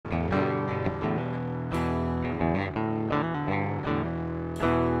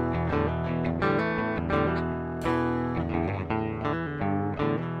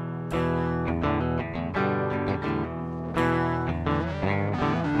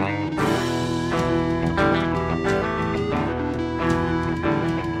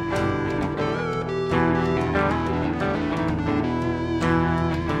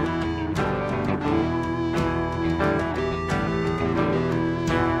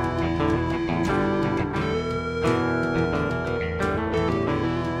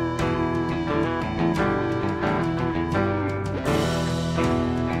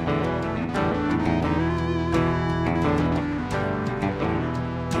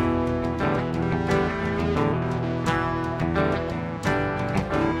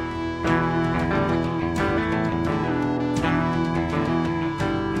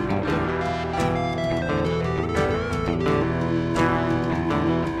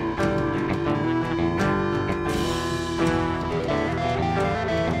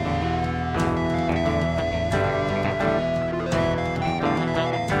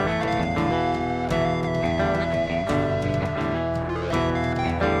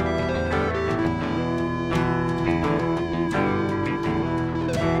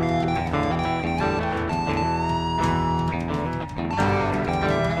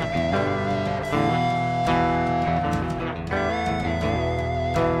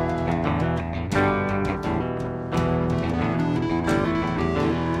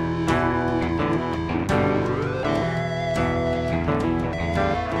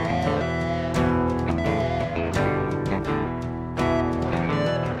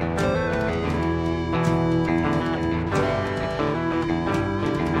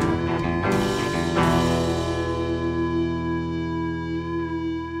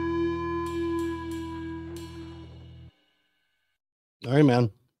All right,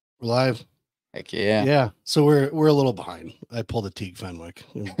 man. We're live. Heck yeah. Yeah. So we're a little behind. I pulled a Teague Fenwick.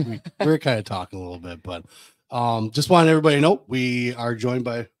 We're kind of talking a little bit, but just want everybody to know we are joined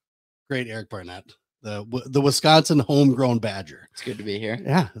by great Eric Barnett, the Wisconsin homegrown Badger. It's good to be here.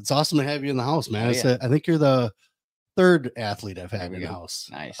 Yeah, it's awesome to have you in the house, man. Oh, yeah. I think you're the third athlete I've had in the house.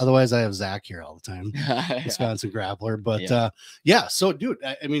 Nice. Otherwise, I have Zach here all the time, Wisconsin grappler. But yeah. So, dude,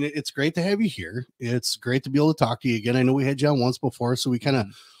 I mean, it's great to have you here. It's great to be able to talk to you again. I know we had you on once before, so we kind of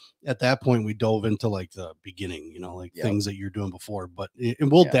at that point we dove into like the beginning, like things that you're doing before. But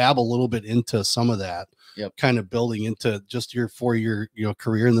and we'll dab a little bit into some of that, kind of building into just your 4-year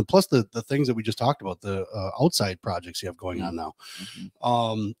career, and then plus the things that we just talked about, the outside projects you have going on now.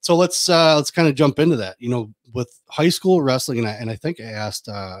 So let's kind of jump into that. With high school wrestling, and I think I asked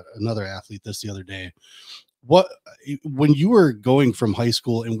another athlete this the other day. When you were going from high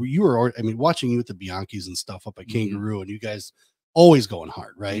school and you were, I mean, watching you at the Bianchis and stuff up at Kangaroo, and you guys always going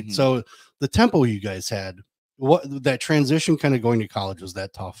hard, right? So the tempo you guys had, that transition kind of going to college, was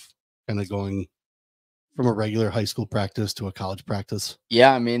that tough? Kind of going from a regular high school practice to a college practice?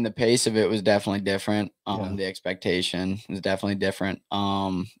 Yeah, I mean, the pace of it was definitely different. The expectation was definitely different.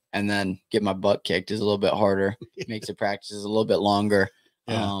 And then get my butt kicked is a little bit harder. Makes the practices a little bit longer.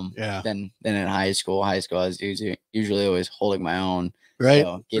 Than in high school. High school, I was usually always holding my own. Right.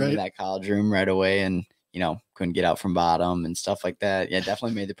 So getting to that college room right away, and couldn't get out from bottom and stuff like that. Yeah,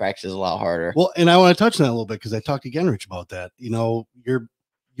 definitely made the practices a lot harder. Well, and I want to touch on that a little bit because I talked to Genrich about that.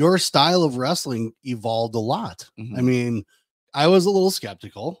 Your style of wrestling evolved a lot. I mean, I was a little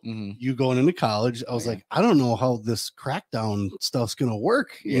skeptical. You going into college, I was like, I don't know how this crackdown stuff's going to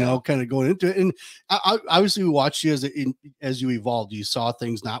work, kind of going into it. And I obviously we watched you as you evolved. You saw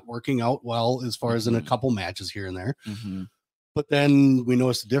things not working out well as far as in a couple matches here and there. But then we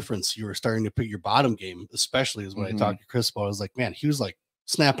noticed the difference. You were starting to put your bottom game, especially is what I talked to Chris about. I was like, man, he was like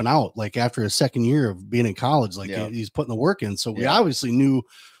snapping out like after his second year of being in college, like he's putting the work in. So we obviously knew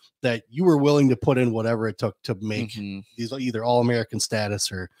that you were willing to put in whatever it took to make these either all-American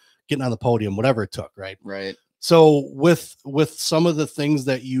status or getting on the podium, whatever it took. Right. So with some of the things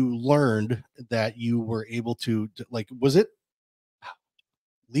that you learned that you were able to, like, was it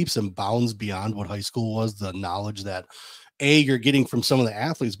leaps and bounds beyond what high school was? The knowledge that you're getting from some of the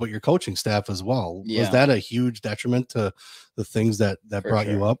athletes, but your coaching staff as well. Was that a huge detriment to the things that brought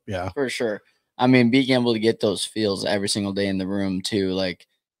you up? Yeah, for sure. I mean, being able to get those feels every single day in the room too, like,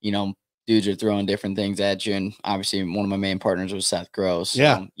 dudes are throwing different things at you. And obviously one of my main partners was Seth Gross.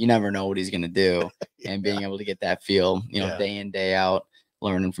 So you never know what he's going to do. And being able to get that feel, day in, day out,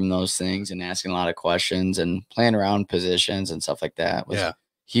 learning from those things and asking a lot of questions and playing around positions and stuff like that was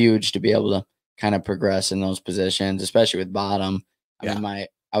huge to be able to kind of progress in those positions, especially with bottom. I mean,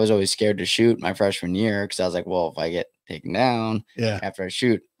 I was always scared to shoot my freshman year because I was like, well, if I get taken down after I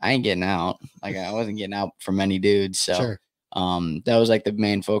shoot, I ain't getting out. Like, I wasn't getting out from any dudes. So that was like the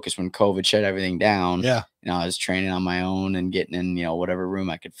main focus when COVID shut everything down. I was training on my own and getting in, whatever room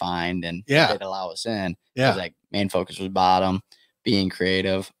I could find, and they'd allow us in. It was like main focus was bottom, being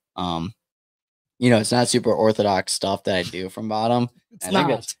creative. It's not super orthodox stuff that I do from bottom. I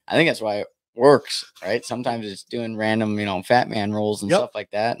think that's why it works, right? Sometimes it's doing random, fat man rolls and stuff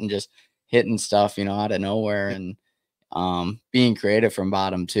like that, and just hitting stuff, out of nowhere, and being creative from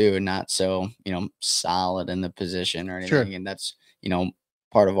bottom too, and not so, solid in the position or anything. And that's,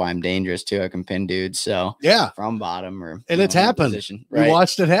 part of why I'm dangerous too. I can pin dudes. So from bottom and it's happened. We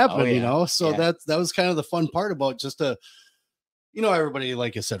watched it happen, so that was kind of the fun part about just everybody,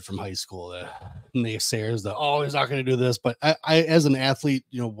 like I said, from high school, the naysayers, he's not going to do this. But I, as an athlete,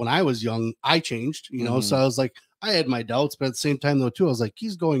 when I was young, I changed, so I was like, I had my doubts, but at the same time though, too, I was like,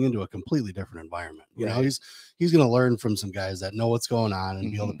 he's going into a completely different environment. He's going to learn from some guys that know what's going on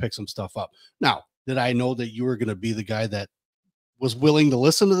and be able to pick some stuff up. Now, did I know that you were going to be the guy that was willing to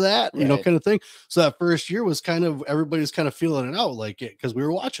listen to that, kind of thing? So that first year was kind of, everybody's kind of feeling it out, like it, because we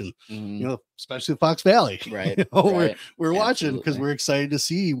were watching, especially Fox Valley, we're watching because we're excited to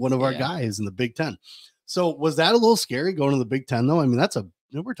see one of our guys in the Big Ten. So was that a little scary going to the Big Ten though? I mean,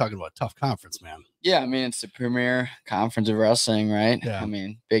 we're talking about a tough conference, man. Yeah, I mean, it's the premier conference of wrestling, right? I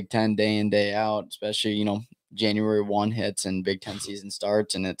mean, Big Ten day in, day out, especially, January 1 hits and Big Ten season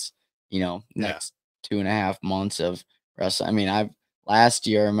starts, and it's, next 2.5 months of wrestling. I mean, last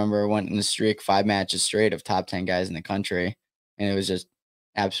year I remember I went in a streak 5 matches straight of top 10 guys in the country, and it was just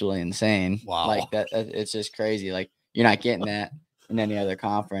absolutely insane. Wow. Like that it's just crazy. Like, you're not getting that in any other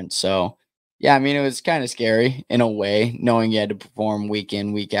conference. So yeah, I mean, it was kind of scary in a way, knowing you had to perform week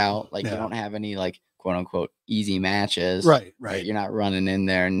in, week out. Like, you don't have any, like, quote unquote easy matches. Right. You're not running in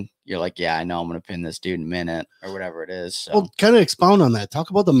there and you're like, yeah, I know I'm going to pin this dude in a minute or whatever it is. So, well, kind of expound on that. Talk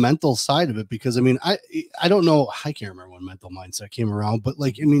about the mental side of it, because I mean, I don't know. I can't remember when mental mindset came around, but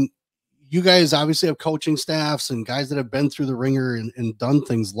like, I mean, you guys obviously have coaching staffs and guys that have been through the ringer and done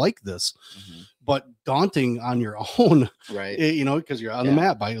things like this, but daunting on your own, right? Because you're on the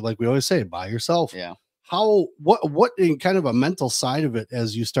mat by, like we always say, by yourself. Yeah. What in kind of a mental side of it,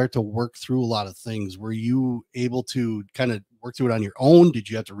 as you start to work through a lot of things, were you able to kind of work through it on your own? Did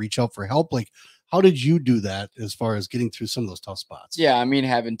you have to reach out for help? Like, how did you do that as far as getting through some of those tough spots? Yeah, I mean,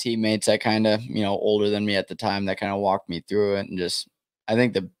 having teammates that kind of, older than me at the time, that kind of walked me through it, and just, I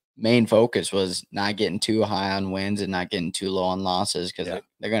think the main focus was not getting too high on wins and not getting too low on losses, because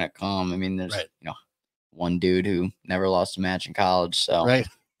they're gonna come. I mean, there's one dude who never lost a match in college, so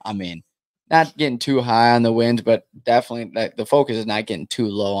I mean, not getting too high on the wins, but definitely, like, the focus is not getting too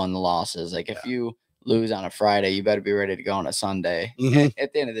low on the losses. Like, if you lose on a Friday, you better be ready to go on a Sunday.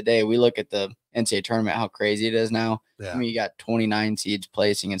 At the end of the day, we look at the NCAA tournament, how crazy it is now. I mean, you got 29 seeds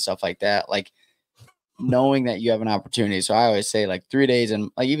placing and stuff like that. Like, knowing that you have an opportunity. So I always say, like, 3 days,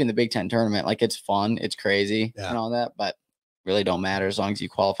 and like even the Big Ten tournament, like, it's fun, it's crazy and all that, but really don't matter as long as you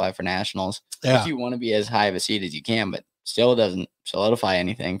qualify for nationals. If you want to be as high of a seed as you can, but still doesn't solidify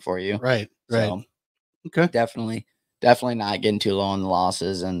anything for you. Right. So, okay. Definitely not getting too low on the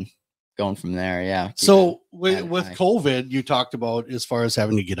losses and going from there. Yeah. So with COVID, you talked about, as far as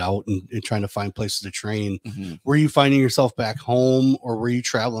having to get out and trying to find places to train, were you finding yourself back home, or were you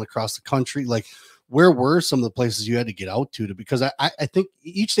traveling across the country? Like, where were some of the places you had to get out to because I think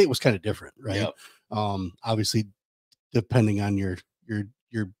each state was kind of different, right? Obviously, depending on your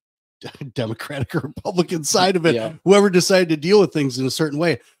Democratic or Republican side of it, whoever decided to deal with things in a certain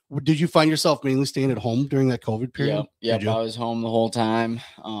way. Did you find yourself mainly staying at home during that COVID period? Yeah, I was home the whole time.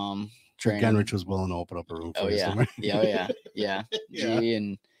 Genrich was willing to open up a room for you. G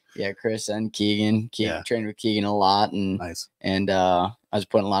and Chris and Keegan. Trained with Keegan a lot, and I was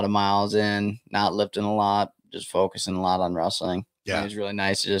putting a lot of miles in, not lifting a lot, just focusing a lot on wrestling. It was really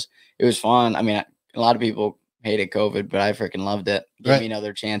nice. It was fun. I mean, a lot of people hated COVID, but I freaking loved it. Gave me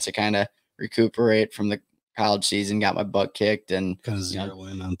another chance to kind of recuperate from the college season, got my butt kicked, and kind of zero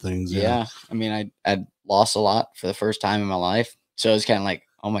in on things. I mean, I lost a lot for the first time in my life, so it was kind of like,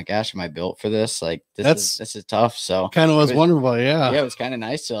 oh my gosh, am I built for this? Like, this is tough. So kind of was wonderful. Yeah, it was kind of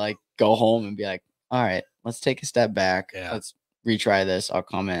nice to, like, go home and be like, all right, let's take a step back. Let's retry this. I'll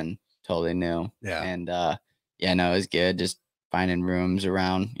come in totally new. And no, it was good. Just finding rooms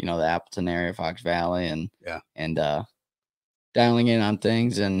around, the Appleton area, Fox Valley, and dialing in on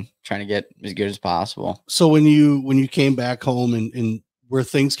things and trying to get as good as possible. So when you came back home and were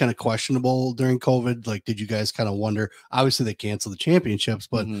things kind of questionable during COVID? Like, did you guys kind of wonder? Obviously, they canceled the championships,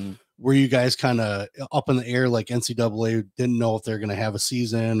 but were you guys kind of up in the air? Like, NCAA didn't know if they're going to have a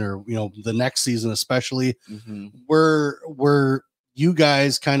season, or the next season, especially. Were you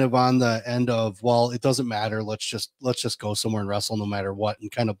guys kind of on the end of, well, it doesn't matter, let's just go somewhere and wrestle no matter what, and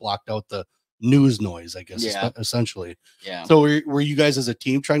kind of blocked out the news noise, I guess, essentially. So were you guys as a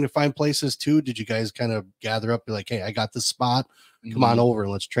team trying to find places too? Did you guys kind of gather up, be like, hey, I got this spot, come on over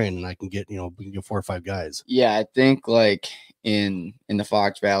and let's train, and I can get, we can get 4 or 5 guys? I think, like, in the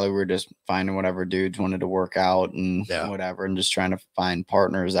Fox Valley, we're just finding whatever dudes wanted to work out and whatever, and just trying to find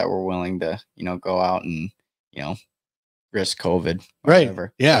partners that were willing to, go out and, risk COVID. Right.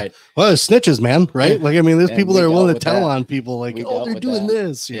 Well, it's snitches, man. Right. Like, I mean, there's people that are willing to tell on people, like, oh, they're doing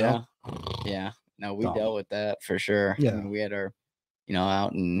this, No, we dealt with that for sure. I mean, we had our,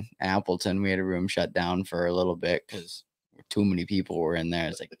 out in Appleton, we had a room shut down for a little bit because too many people were in there.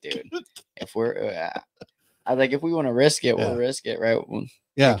 It's like, dude, if we want to risk it, we'll risk it, right? We'll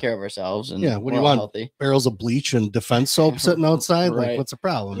take care of ourselves, and what do you want? Healthy. Barrels of bleach and defense soap sitting outside? Like, what's the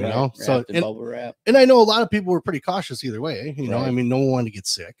problem? So bubble wrap. And I know a lot of people were pretty cautious either way. I mean, no one wanted to get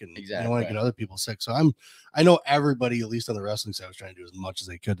sick, and you don't want to get other people sick. So I know everybody, at least on the wrestling side, was trying to do as much as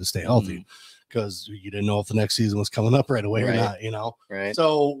they could to stay healthy, because you didn't know if the next season was coming up right away or not. Right.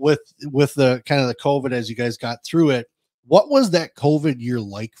 So with the kind of the COVID, as you guys got through it, what was that COVID year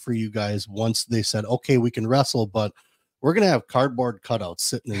like for you guys once they said, okay, we can wrestle, but we're going to have cardboard cutouts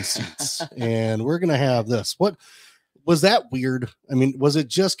sitting in seats and we're going to have this? Was that weird? I mean, was it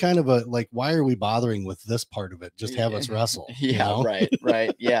just kind of a like, why are we bothering with this part of it? Just have us wrestle. Yeah, you know?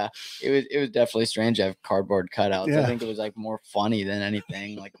 right. Yeah. It was definitely strange to have cardboard cutouts. Yeah. I think it was like more funny than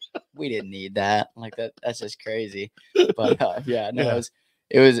anything. Like we didn't need that. Like that's just crazy. But yeah, no, yeah.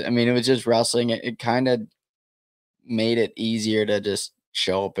 It was, I mean, it was just wrestling. It kind of made it easier to just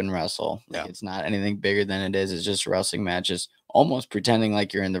show up and wrestle. Like it's not anything bigger than it is. It's just wrestling matches, almost pretending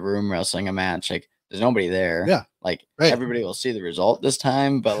like you're in the room wrestling a match. Like there's nobody there. Yeah. Like everybody will see the result this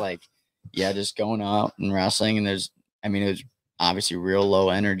time, but like, yeah, just going out and wrestling. And it was obviously real low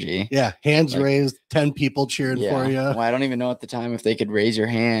energy. Yeah. Hands like, raised, 10 people cheering for you. Well, I don't even know at the time if they could raise your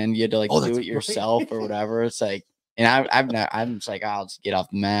hand. You had to like do it yourself or whatever. It's like, and I'm just like, I'll just get off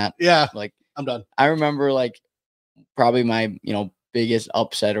the mat. Yeah. Like I'm done. I remember like probably my, biggest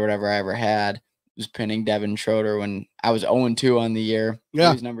upset or whatever I ever had was pinning Devin Schroeder when I was 0-2 on the year. Yeah.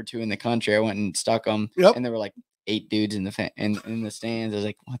 He was number 2 in the country. I went and stuck him. Yep. And there were like 8 dudes in the stands. I was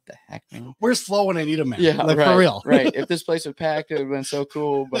like, what the heck, man? Where's Flo when I need a man? Yeah, like right, for real. Right. If this place was packed, it would have been so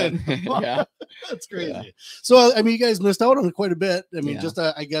cool. But yeah. That's crazy. Yeah. So I mean, you guys missed out on it quite a bit. I mean, just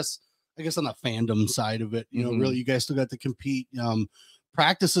I guess on the fandom side of it, you know, really you guys still got to compete.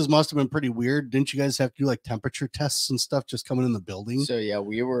 Practices must have been pretty weird. Didn't you guys have to do like temperature tests and stuff just coming in the building? So yeah,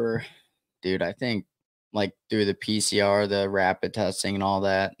 we were, dude, I think like through the PCR, the rapid testing and all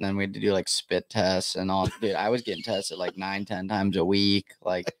that. And then we had to do like spit tests and all. Dude, I was getting tested like 9-10 times a week.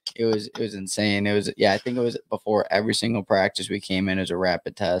 Like it was insane. It was, I think it was before every single practice we came in as a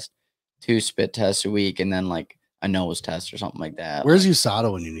rapid test, 2 spit tests a week, and then like a nose test or something like that. Where's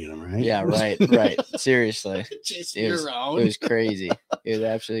USADA when you need them, right? Yeah, right. Seriously. It was crazy. It was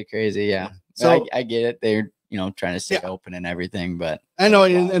absolutely crazy. Yeah. So I get it. They're, trying to stay open and everything, but I know.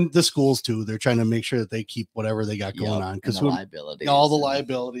 And the schools too, they're trying to make sure that they keep whatever they got going on. Because liabilities. All the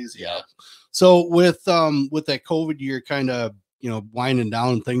liabilities. Yeah. So with that COVID year kind of, winding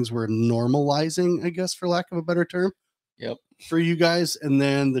down, things were normalizing, I guess, for lack of a better term. Yep. For you guys. And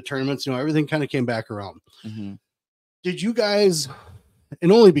then the tournaments, everything kind of came back around. Mm-hmm. Did you guys,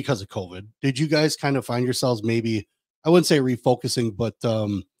 and only because of COVID, did you guys kind of find yourselves maybe, I wouldn't say refocusing, but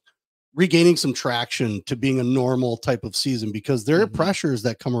regaining some traction to being a normal type of season? Because there are pressures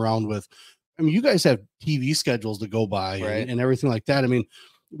that come around with, I mean, you guys have TV schedules to go by and everything like that. I mean,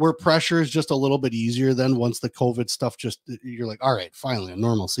 where pressure is just a little bit easier than once the COVID stuff you're like, all right, finally a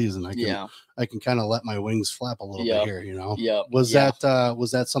normal season. I can kind of let my wings flap a little bit here, Yeah. Was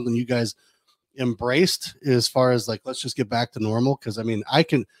that something you guys embraced as far as like, let's just get back to normal? Because I mean, I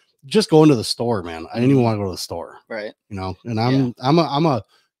can just go into the store, man. I didn't even want to go to the store, right? And I'm a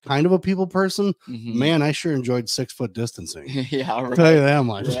kind of a people person. Man, I sure enjoyed 6-foot distancing. Yeah, right. I'll tell you that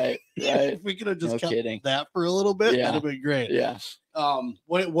much. Right. If we could have just kept that for a little bit, that'd be great. Yeah.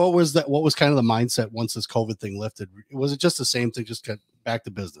 What was that? What was kind of the mindset once this COVID thing lifted? Was it just the same thing? Just back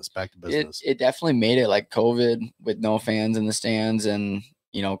to business. It definitely made it like COVID with no fans in the stands and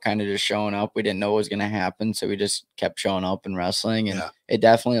kind of just showing up. We didn't know what was going to happen. So we just kept showing up and wrestling. And it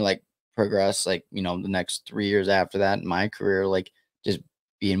definitely like progressed, like, the next 3 years after that in my career, like just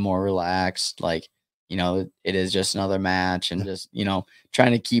being more relaxed, like, it is just another match and just,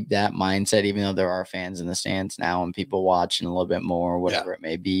 trying to keep that mindset, even though there are fans in the stands now and people watching a little bit more, whatever it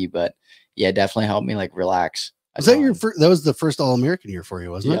may be. But yeah, it definitely helped me like relax. Was that your first? That was the first All-American year for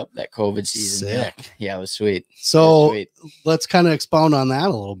you, wasn't it? Yep, that COVID season. Sick. Yeah, it was sweet. So let's kind of expound on that a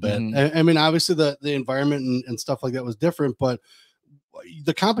little bit. I mean, obviously the environment and stuff like that was different, but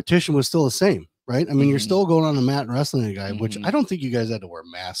the competition was still the same, right? I mean, you're still going on a mat and wrestling a guy, which I don't think you guys had to wear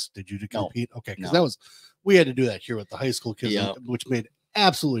masks. Did you to compete? No. Okay, because we had to do that here with the high school kids, which made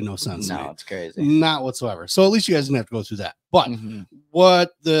absolutely no sense. No, it's crazy. Not whatsoever. So at least you guys didn't have to go through that. But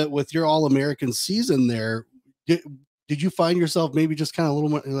with your All-American season there, did you find yourself maybe just kind of a little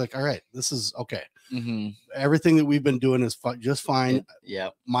more like, all right, this is okay. Everything that we've been doing is just fine.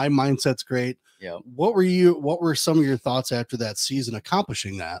 My mindset's great. What were some of your thoughts after that season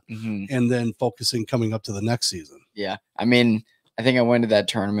accomplishing that and then focusing coming up to the next season? Yeah. I mean, I think I went to that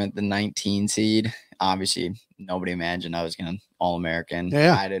tournament, the 19 seed. Obviously, nobody imagined I was going to All-American.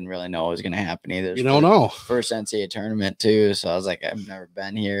 Yeah. I didn't really know it was going to happen either. You don't know. First NCAA tournament too. So I was like, I've never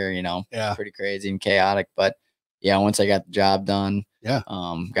been here, pretty crazy and chaotic. But yeah, once I got the job done, got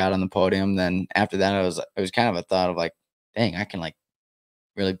on the podium, then after that, it was kind of a thought of like, dang, I can like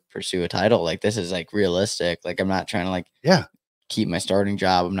really pursue a title. Like this is like realistic. Like I'm not trying to like keep my starting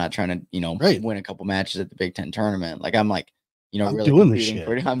job. I'm not trying to, win a couple matches at the Big Ten tournament. Like I'm like, I'm really doing this shit.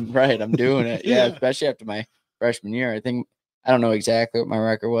 I'm doing it. Yeah. Especially after my freshman year. I think, I don't know exactly what my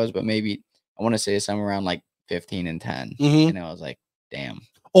record was, but maybe I want to say somewhere around like 15-10. And I was like, damn.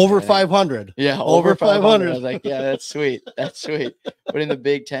 Over 500. Yeah, over 500. I was like, yeah, that's sweet. That's sweet. But in the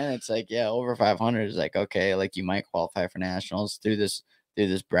Big Ten, it's like, yeah, over 500 is like, okay, like you might qualify for nationals through this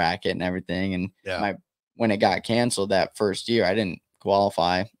bracket and everything. And when it got canceled that first year, I didn't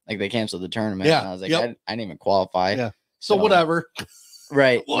qualify. Like they canceled the tournament. Yeah. And I was like, I didn't even qualify. Yeah. So whatever.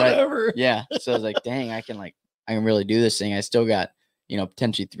 Right. Whatever. Right. Yeah. So I was like, dang, I can really do this thing. I still got,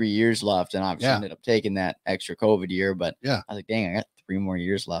 potentially 3 years left. And obviously ended up taking that extra COVID year. But I was like, dang, I got 3 more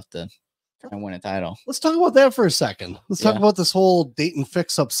years left to try and win a title. Let's talk about that for a second. Let's talk about this whole Dayton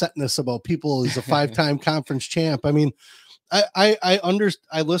Fix upsetness about people as a 5-time conference champ. I mean,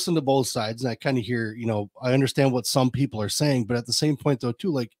 I listen to both sides and I kind of hear, I understand what some people are saying, but at the same point though,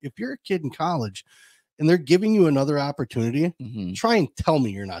 too, like if you're a kid in college and they're giving you another opportunity, try and tell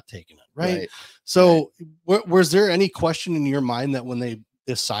me you're not taking it. Right. So was there any question in your mind that when they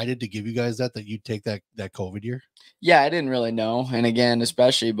decided to give you guys that you'd take that COVID year? Yeah, I didn't really know. And again,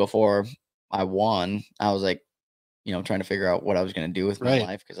 especially before I won, I was like, trying to figure out what I was going to do with my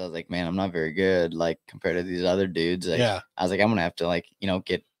life. Cause I was like, man, I'm not very good. Like compared to these other dudes. Like, I was like, I'm going to have to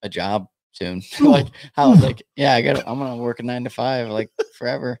get a job soon. Like I was like, I'm going to work a 9 to 5, like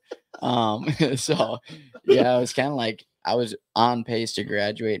forever. So yeah, I was kind of like, I was on pace to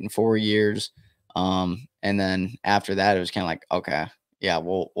graduate in 4 years. And then after that, it was kind of like, okay, yeah,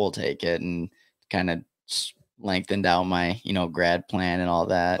 we'll take it, and kind of lengthened out my grad plan and all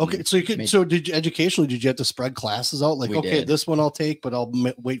that. Okay, so did you have to spread classes out? Like, okay, did. This one I'll take, but I'll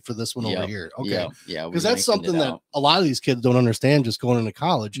wait for this one over here. Okay, yeah, because that's something that a lot of these kids don't understand just going into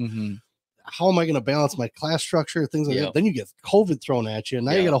college. How am I going to balance my class structure, things like that? Then you get COVID thrown at you, and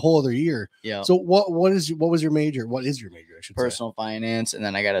now you got a whole other year. Yeah. So what was your major? What is your major? I should personal finance, and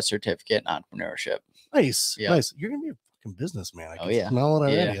then I got a certificate in entrepreneurship. Nice, nice. You're gonna be a fucking businessman. I can smell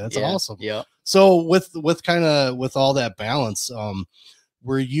it already. That's awesome. Yeah. So with all that balance,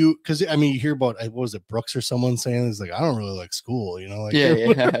 were you? Because I mean, you hear about what was it, Brooks or someone saying it's like I don't really like school. Like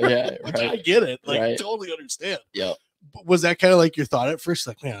which I get it. Like totally understand. Yeah. Was that kind of like your thought at first?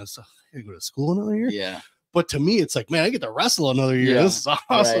 Like, man, I gotta go to school another year. Yeah. But to me, it's like, man, I get to wrestle another year. This is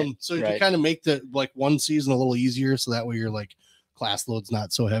awesome. So you kind of make the one season a little easier, so that way you're like class load's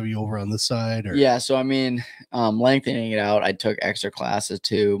not so heavy over on this side. Or so I mean, lengthening it out, I took extra classes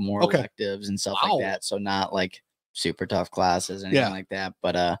too, more electives and stuff like that. So not like super tough classes or anything like that.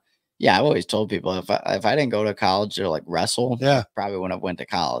 But I've always told people if I didn't go to college to like wrestle, probably wouldn't have went to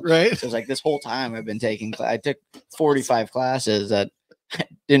college. Right. So it's like this whole time I've been taking I took 45 classes that I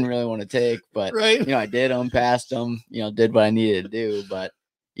didn't really want to take, but I did them, passed them, did what I needed to do. But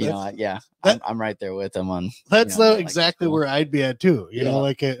I'm right there with them on. That's exactly where I'd be at too.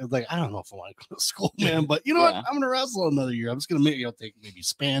 Like I don't know if I want to go to school, man, but you know what? I'm gonna wrestle another year. I'm just gonna take maybe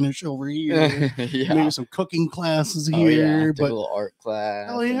Spanish over here, maybe some cooking classes here, but a little art class.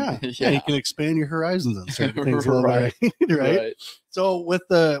 Oh yeah, you can expand your horizons and certain things, right? So with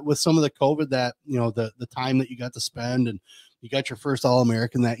some of the COVID that the time that you got to spend, and you got your first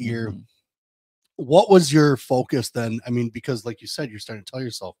All-American that year. What was your focus then? I mean, because like you said, you're starting to tell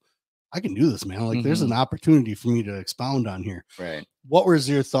yourself, I can do this, man. Like there's an opportunity for me to expound on here. Right. What was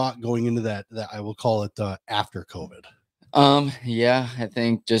your thought going into that I will call it after COVID? I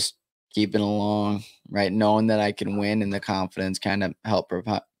think just keeping along, right? Knowing that I can win, and the confidence kind of help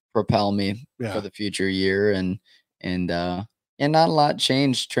propel me for the future year. And not a lot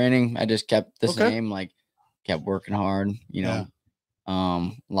changed. Training, I just kept the same, like kept working hard,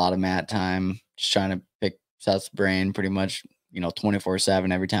 a lot of mat time, just trying to pick Seth's brain pretty much,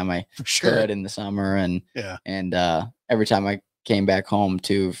 24/7 every time I could in the summer. And every time I came back home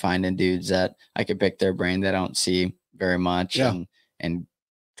too, finding dudes that I could pick their brain that I don't see very much, and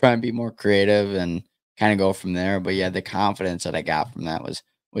try and be more creative and kind of go from there. But the confidence that I got from that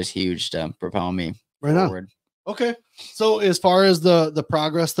was huge to propel me forward. Okay. So as far as the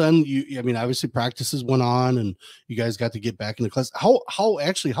progress, then I mean, obviously practices went on and you guys got to get back into class. How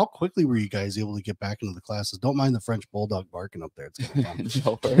quickly were you guys able to get back into the classes? Don't mind the French bulldog barking up there. It's kind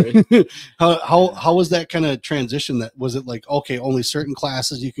of fun. How was that kind of transition? That was it like, okay, only certain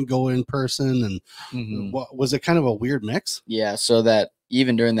classes you can go in person, and what was it kind of a weird mix? Yeah. So that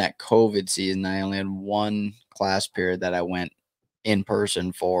even during that COVID season, I only had one class period that I went in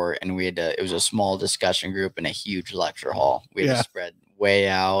person for, and it was a small discussion group in a huge lecture hall. We had to spread way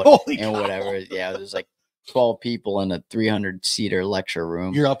out. And whatever. Yeah, there's like 12 people in a 300-seater lecture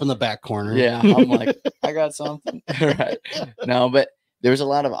room. You're up in the back corner. Yeah, I'm like, I got something. Right. No, but there was a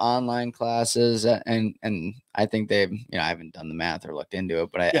lot of online classes, and I think they've, I haven't done the math or looked into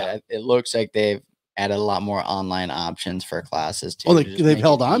it, but it looks like they've added a lot more online options for classes too. Oh, they've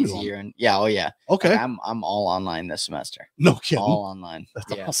held on to them. And oh yeah. Okay. Like I'm all online this semester. No kidding. All online.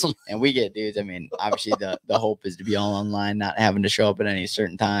 That's awesome. And we get dudes. I mean, obviously the hope is to be all online, not having to show up at any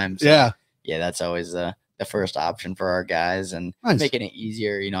certain time. So, yeah, that's always the first option for our guys, and making it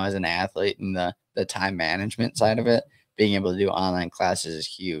easier, you know, as an athlete, and the time management side of it. Being able to do online classes is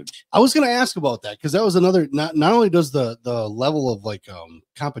huge. I was going to ask about that, because that was another, not only does the level of like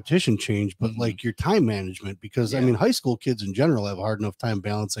competition change, but like your time management, because I mean, high school kids in general have a hard enough time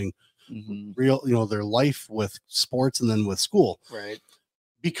balancing real, you know, their life with sports and then with school. Right.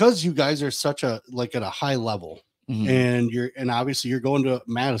 Because you guys are such a, like at a high level, and obviously you're going to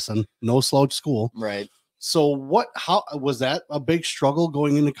Madison, no slouch school. Right. So how was that a big struggle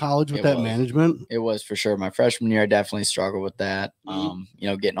going into college with management? It was, for sure. My freshman year, I definitely struggled with that. You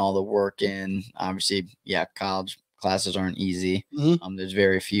know, getting all the work in, obviously, college classes aren't easy. There's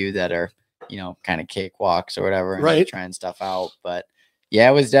very few that are, you know, kind of cakewalks or whatever, and like trying stuff out. But yeah,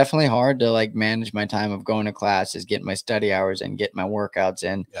 it was definitely hard to like manage my time of going to classes, getting my study hours and getting my workouts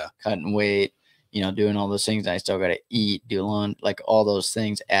in, cutting weight, you know, doing all those things. I still got to eat, do lunch, like all those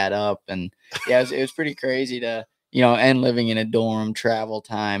things add up. And yeah, it was pretty crazy to, you know, and living in a dorm, travel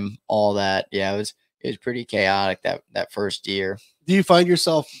time, all that. Yeah, it was pretty chaotic that first year. Do you find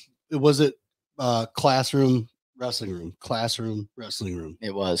yourself, was it classroom, wrestling room, classroom, wrestling room?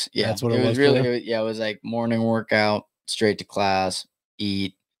 It was. Yeah. That's what it was. Really, it was like morning workout, straight to class,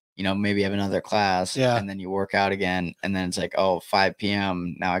 eat, you know, maybe have another class, and then you work out again, and then it's like, oh, 5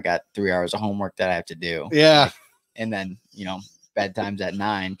 p.m. now I got 3 hours of homework that I have to do. Like, and then, you know, bedtime's at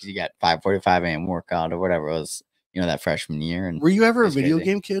 9 because you got 5:45 a.m. workout or whatever it was, you know, that freshman year. And were you ever a video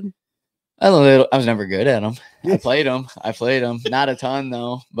game kid? I was never good at them. I played them, not a ton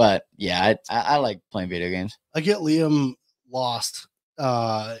though, but yeah, I like playing video games. I get Liam lost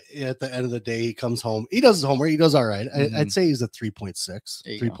at the end of the day. He comes home, he does his homework, he does all right. I'd say he's a 3.6,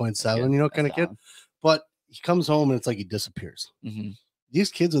 3.7, you know, kind of kid. But he comes home and it's like he disappears.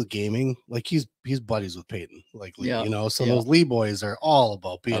 These kids with gaming, like he's buddies with Peyton, like Lee, you know. So those Lee boys are all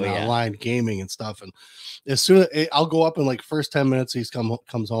about being online gaming and stuff. And as soon as I'll go up in like first 10 minutes, he's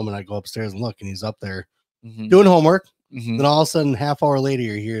comes home, and I go upstairs and look, and he's up there doing homework. Then all of a sudden, half hour later,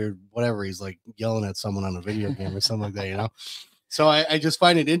 you hear whatever, he's like yelling at someone on a video game or something like that, you know. So I just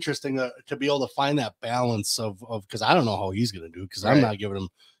find it interesting to be able to find that balance of because I don't know how he's gonna do, because I'm not giving him.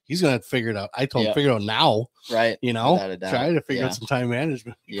 He's gonna figure it out. I told him figure it out now, right? You know, try to figure out some time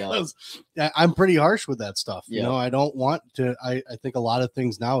management. Because I'm pretty harsh with that stuff. You know, I don't want to. I think a lot of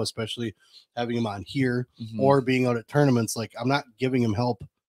things now, especially having him on here or being out at tournaments, like I'm not giving him help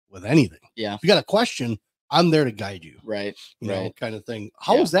with anything. Yeah, if you got a question, I'm there to guide you. Right. You know, kind of thing.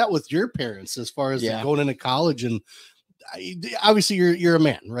 How was that with your parents as far as going into college? And obviously you're a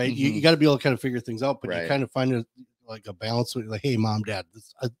man, right? You got to be able to kind of figure things out, but you kind of find it like a balance with like, hey, mom, dad,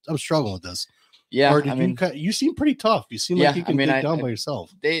 I'm struggling with this. Yeah. Or you seem pretty tough. You seem like you can dig down by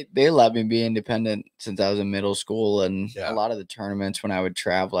yourself. They let me be independent since I was in middle school, and a lot of the tournaments when I would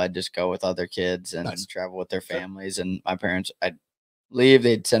travel, I'd just go with other kids and travel with their families. And my parents, I'd leave,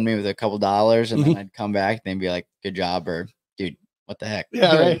 they'd send me with a couple dollars, and then I'd come back and they'd be like, good job, or dude, what the heck?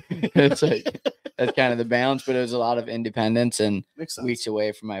 Yeah, right. It's like that's kind of the balance, but it was a lot of independence and weeks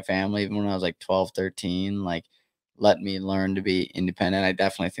away from my family. Even when I was like 12, 13, like let me learn to be independent. I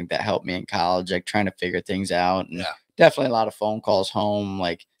definitely think that helped me in college, like trying to figure things out. And definitely a lot of phone calls home.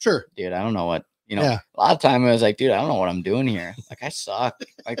 Like, dude, I don't know what, you know, a lot of time I was like, dude, I don't know what I'm doing here. Like I suck.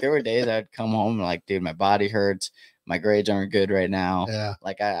 Like there were days I'd come home and like, dude, my body hurts. My grades aren't good right now.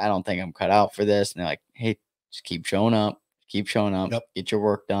 Like, I don't think I'm cut out for this. And they're like, hey, just keep showing up, get your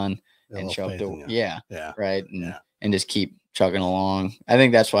work done and show up to, right. And just keep chugging along. I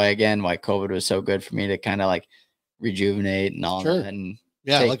think that's why COVID was so good for me to kind of like rejuvenate and all that. And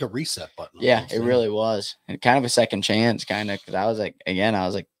like a reset button. Yeah, it really was. And kind of a second chance, kind of, because I was like, dang,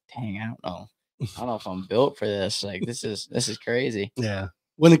 I don't know if I'm built for this. Like, this is crazy. Yeah.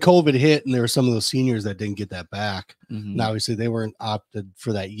 When the COVID hit and there were some of those seniors that didn't get that back, and obviously they weren't opted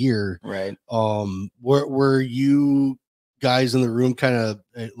for that year. Right. Were you guys in the room kind of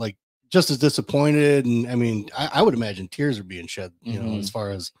like just as disappointed? And I mean, I would imagine tears are being shed, you know, as far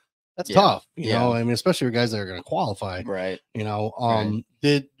as that's tough, you know, I mean, especially for guys that are going to qualify. Right. You know,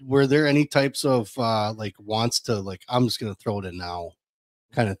 were there any types of like wants to like, I'm just going to throw it in now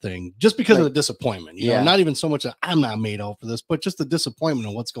kind of thing, just because of the disappointment, you know, not even so much that I'm not made out for this, but just the disappointment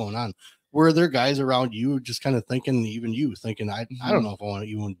of what's going on. Were there guys around you just kind of thinking, even you thinking, I don't know if I want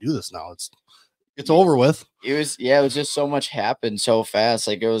to do this now. It's over with. It was just so much happened so fast.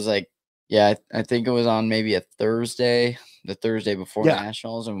 Like it was like, Yeah, I think it was on maybe a Thursday, the Thursday before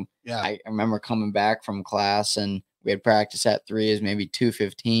nationals, and I remember coming back from class and we had practice at 3 is maybe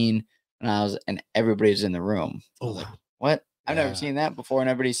 2:15, and everybody was in the room. I was like, what? I've never seen that before, and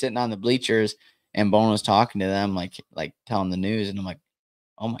everybody's sitting on the bleachers, and Bone was talking to them, like telling the news, and I'm like,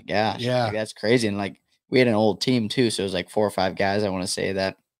 oh my gosh, like, that's crazy. And like we had an old team too, so it was like 4 or 5 guys. I want to say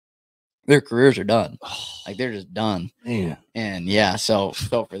that their careers are done, like they're just done. Man. And so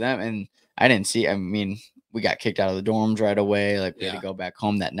for them, and I didn't see. I mean, we got kicked out of the dorms right away. Like we had to go back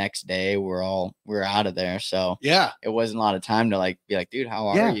home that next day. We're out of there. So it wasn't a lot of time to like be like, dude, how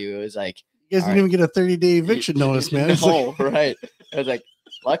are you? It was like, you guys didn't even get a 30-day eviction notice, man. No, right. It was like,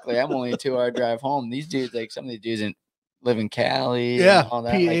 luckily I'm only a 2-hour drive home. These dudes, like some of these dudes live in Cali, and all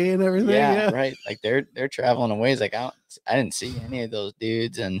that, PA like, and everything. Right. Like they're traveling away. Like I didn't see any of those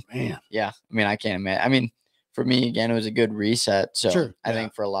dudes, and man, I mean, I can't imagine. I mean, for me again, it was a good reset. So I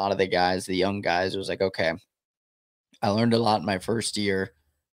think for a lot of the guys, the young guys, it was like, okay, I learned a lot in my first year.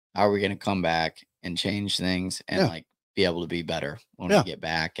 How are we going to come back and change things and like be able to be better when we get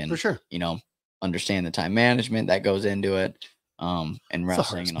back, and you know, understand the time management that goes into it, and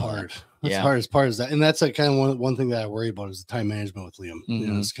wrestling and all that. That's the hardest part is that, and that's like kind of one thing that I worry about is the time management with Liam. You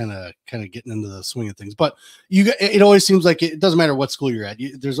know, it's kind of getting into the swing of things. But it always seems like it doesn't matter what school you're at.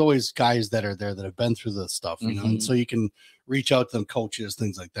 There's always guys that are there that have been through the stuff, you know, and so you can reach out to them, coaches,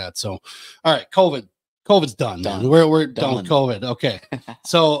 things like that. So, all right, COVID's done. We're done with COVID. Okay,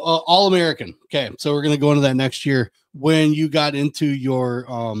 so All-American. Okay, so we're gonna go into that next year. When you got into your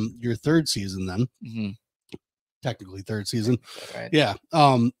third season, then. Technically third season. Right. Yeah.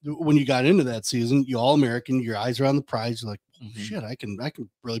 When you got into that season, you All-American, your eyes are on the prize. You're like, oh, shit, I can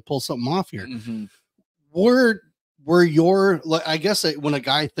really pull something off here. Were your, like, I guess when a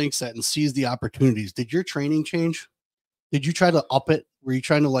guy thinks that and sees the opportunities, did your training change? Did you try to up it? Were you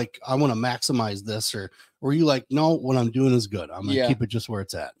trying to like, I want to maximize this, or were you like, no, what I'm doing is good, I'm gonna keep it just where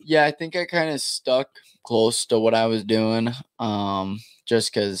it's at? Yeah, I think I kind of stuck close to what I was doing,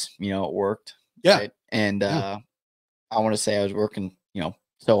 just because, you know, it worked. Right? And I want to say I was working, you know,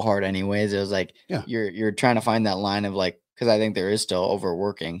 so hard anyways. It was like, you're trying to find that line of like, because I think there is still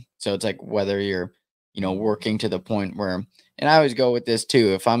overworking. So it's like whether you're, you know, working to the point where, and I always go with this too.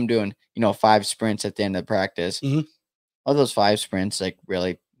 If I'm doing, you know, 5 sprints at the end of the practice, all those 5 sprints like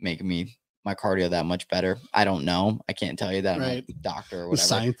really making my cardio that much better. I don't know. I can't tell you that. I'm a doctor or whatever.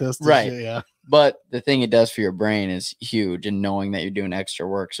 Scientist. Right. Yeah. But the thing it does for your brain is huge, and knowing that you're doing extra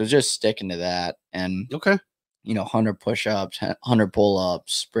work. So just sticking to that, and you know, 100 push-ups, 100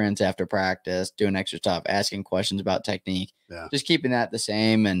 pull-ups, sprints after practice, doing extra stuff, asking questions about technique, just keeping that the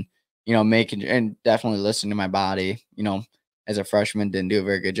same, and, you know, and definitely listening to my body. You know, as a freshman, didn't do a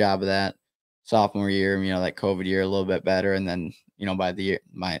very good job of that. Sophomore year, you know, like COVID year, a little bit better. And then, you know, by the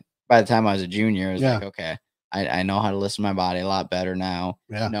time I was a junior, it was like, okay, I know how to listen to my body a lot better now.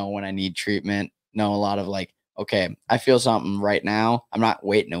 Know when I need treatment, know a lot of like, okay, I feel something right now. I'm not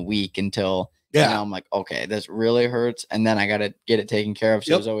waiting a week until, you know, I'm like, okay, this really hurts, and then I got to get it taken care of.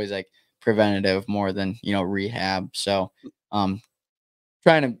 So it was always like preventative more than, you know, rehab. So trying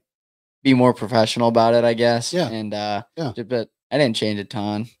to be more professional about it, I guess. And but I didn't change a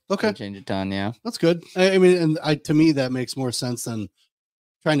ton. Didn't change a ton. Yeah, that's good. I mean, and to me that makes more sense than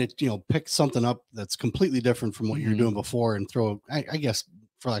trying to, you know, pick something up that's completely different from what you're doing before and throw, I guess,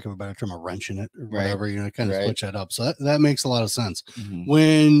 for lack of a better term, a wrench in it or whatever, you know, kind of switch that up. So that makes a lot of sense.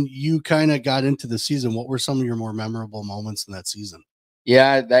 When you kind of got into the season, what were some of your more memorable moments in that season?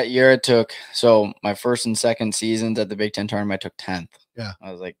 Yeah, that year it took, so my first and second seasons at the Big Ten tournament, I took 10th. Yeah.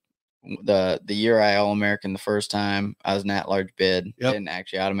 I was like, the year I All-American the first time, I was an at-large bid. Didn't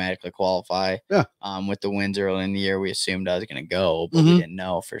actually automatically qualify. With the wins early in the year, we assumed I was going to go, but we didn't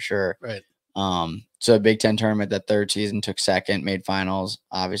know for sure. Right. So Big Ten tournament that third season, took second, made finals,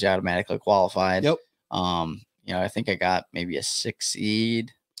 obviously automatically qualified. You know, I think I got maybe a 6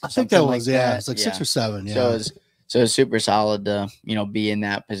 seed. I think that was, it's like 6 or 7. Yeah. So it's super solid to, you know, be in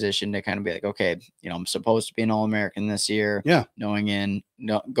that position to kind of be like, okay, you know, I'm supposed to be an All-American this year. Going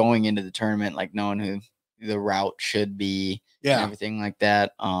into the tournament, like knowing who the route should be, and everything like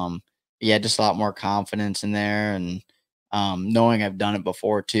that. Just a lot more confidence in there, and knowing I've done it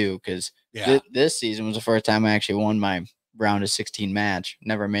before too, because this season was the first time I actually won my round of 16 match.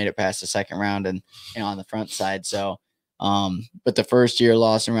 Never made it past the second round, and, you know, on the front side. So, but the first year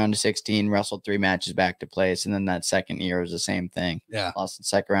lost in round of 16, wrestled 3 matches back to place. And then that second year was the same thing. Lost in the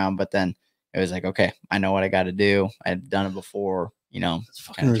second round, but then it was like, okay, I know what I got to do. I've done it before, you know. It's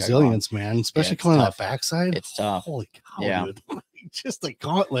fucking resilience, man. Especially coming on the backside. It's tough. Holy cow, dude. just a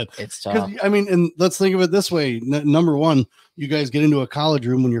gauntlet. It's tough. I mean, and let's think of it this way. Number one, you guys get into a college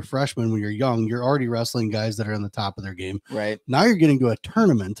room when you're freshmen, when you're young, you're already wrestling guys that are on the top of their game. Right. Now you're getting to a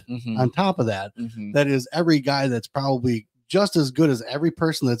tournament on top of that. That is every guy that's probably just as good as every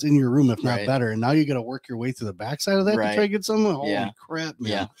person that's in your room, if not better. And now you got to work your way through the backside of that to try to get someone. Holy crap,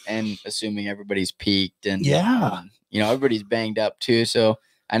 man. Yeah. And assuming everybody's peaked and everybody's banged up too. So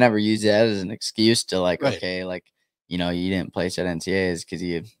I never use that as an excuse to okay, you didn't place at NCAAs because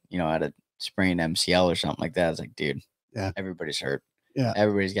you had a sprained MCL or something like that. It's like, dude, everybody's hurt. Yeah.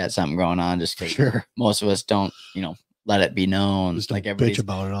 Everybody's got something going on. Just because most of us don't, let it be known. Just like everybody bitch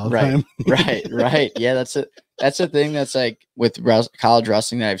about it all the time. Right. Yeah. That's the thing that's like with college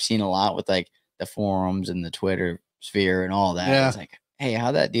wrestling that I've seen a lot with like the forums and the Twitter sphere and all that. Yeah. It's like, hey,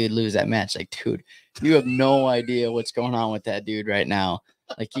 how'd that dude lose that match? Like, dude, you have no idea what's going on with that dude right now.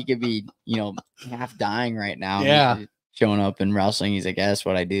 Like he could be, half dying right now. Yeah. Showing up and wrestling. He's like, that's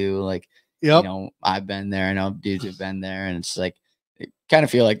what I do. Like, I've been there. I know dudes have been there. And it's like, kind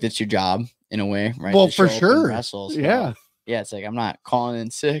of feel like that's your job in a way, right? Well, for sure. Wrestle. So, yeah, it's like I'm not calling in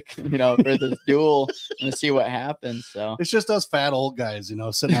sick, for this duel and to see what happens. So it's just us fat old guys,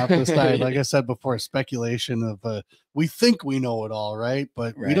 sitting out this side. Like I said before, speculation of we think we know it all, right?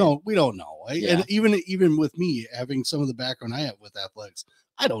 But we don't know. Right? Yeah. And even with me having some of the background I have with athletics,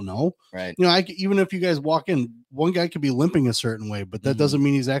 I don't know. Right. Even if you guys walk in, one guy could be limping a certain way, but that doesn't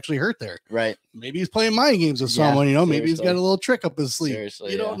mean he's actually hurt there. Right. Maybe he's playing mind games with someone, maybe he's got a little trick up his sleeve.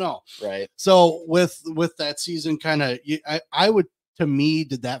 Seriously, you don't know. Right. So with that season, kind of, I would, to me,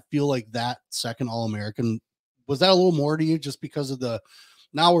 did that feel like that second All-American? Was that a little more to you just because of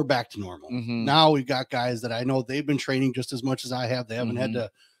now we're back to normal. Now we've got guys that I know they've been training just as much as I have. They haven't had to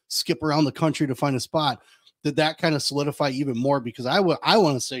skip around the country to find a spot. Did that kind of solidify even more? Because I want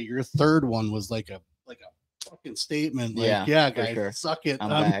to say your third one was like a fucking statement. Like, yeah, guys, sure. Suck it. I'm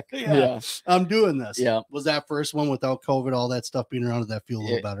back. Yeah, I'm doing this. Yeah. Was that first one without COVID, all that stuff being around? Did that feel a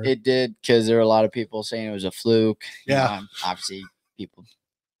little better? It did, because there were a lot of people saying it was a fluke. Yeah. Obviously, people.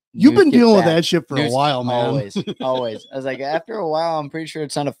 You've been dealing with that shit for a while, man. Always. I was like, after a while, I'm pretty sure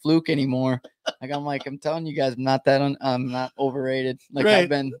it's not a fluke anymore. I'm telling you guys, I'm not overrated. Like I've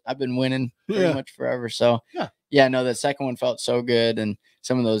been winning pretty much forever. So no, the second one felt so good. And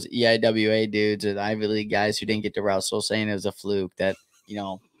some of those EIWA dudes or the Ivy League guys who didn't get to wrestle saying it was a fluke that,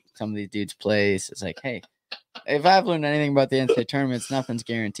 some of these dudes plays. It's like, hey, if I've learned anything about the NCAA tournaments, nothing's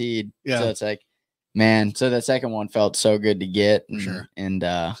guaranteed. Yeah. So it's like, man, so that second one felt so good to get. And, sure. And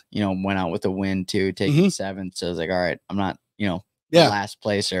went out with a win too, taking seventh. So I was like, all right, I'm not, the last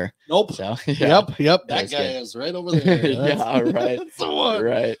placer. Nope. So yep. That guy is right over there. Yeah, right. That's the one.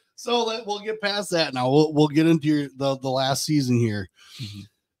 Right. So we'll get past that now. We'll get into the last season here.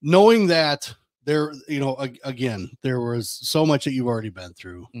 Knowing that there, again, there was so much that you've already been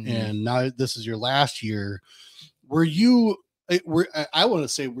through, and now this is your last year. Were you want to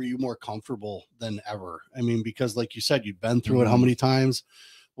say, were you more comfortable than ever? I mean, because like you said, you'd been through it how many times?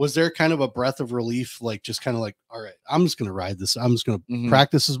 Was there kind of a breath of relief, like just kind of like, all right, I'm just going to ride this. I'm just going to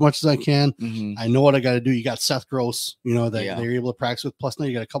practice as much as I can. I know what I got to do. You got Seth Gross, that they're able to practice with. Plus now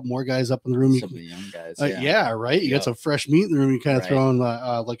you got a couple more guys up in the room. Some of the young guys. Right. You got some fresh meat in the room. You kind of throw in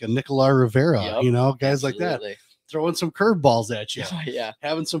like a Nicolas Rivera, guys like that. Throwing some curveballs at you.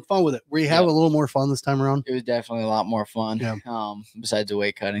 Having some fun with it. Were you having a little more fun this time around? It was definitely a lot more fun. Yeah. Besides the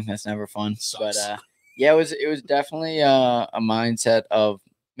weight cutting, that's never fun. Sucks. But it was definitely a mindset of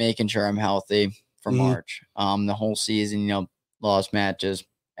making sure I'm healthy for March. The whole season, lost matches.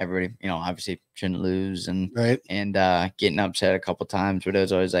 Everybody, obviously shouldn't lose and getting upset a couple times, but it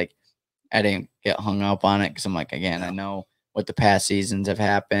was always like I didn't get hung up on it because I'm like, again, I know what the past seasons have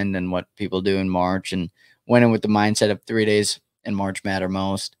happened and what people do in March, and went in with the mindset of 3 days in March matter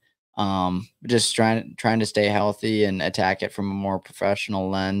most. Just trying to stay healthy and attack it from a more professional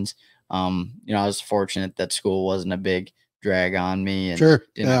lens. I was fortunate that school wasn't a big drag on me and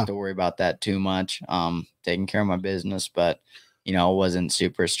didn't have to worry about that too much. Taking care of my business, but it wasn't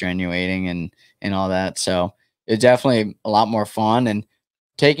super strenuating and all that. So it's definitely a lot more fun and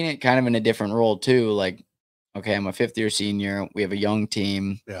taking it kind of in a different role too. Like, okay, I'm a fifth-year senior. We have a young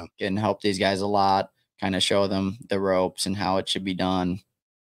team. Getting to help these guys a lot, kind of show them the ropes and how it should be done.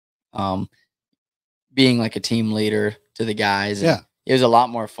 Being like a team leader to the guys. It was a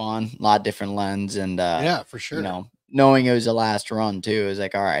lot more fun, a lot different lens. And for sure. Knowing it was the last run too, it was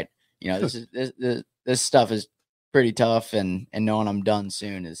like, all right, this stuff is pretty tough, and knowing I'm done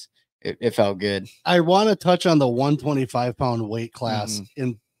soon it felt good. I want to touch on the 125-pound weight class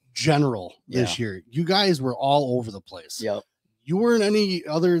in general this year. You guys were all over the place. Yep. you weren't any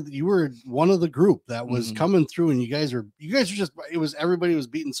other. You were one of the group that was coming through, and you guys are just. It was everybody was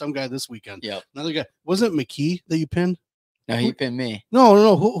beating some guy this weekend. Yep. Another guy, wasn't it McKee that you pinned? No, he pinned me.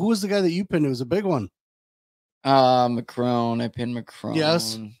 No. Who was the guy that you pinned? It was a big one. McCrone. I pinned McCrone.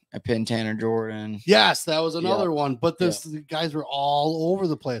 Yes. I pinned Tanner Jordan. Yes, that was another one. But the guys were all over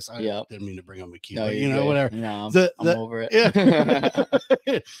the place. I didn't mean to bring up McKee, but whatever. No, I'm over it.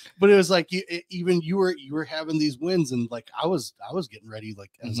 Yeah. But it was like you were having these wins, and like I was getting ready.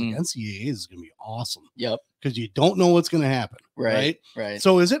 Like as like NCAAs is gonna be awesome. Yep. Because you don't know what's gonna happen. Right.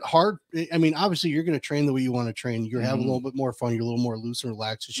 So is it hard? I mean, obviously you're gonna train the way you want to train. You're having a little bit more fun. You're a little more loose and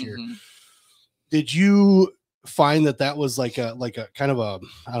relaxed this year. Did you find that was like a kind of a,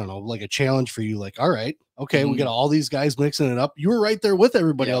 I don't know, like a challenge for you? Like, all right, okay, we got all these guys mixing it up. You were right there with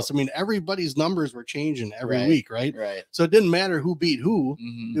everybody else. I mean, everybody's numbers were changing every week, right? So it didn't matter who beat who.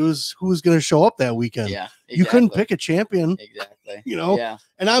 It was who was going to show up that weekend. Yeah, exactly. You couldn't pick a champion. Exactly. You know.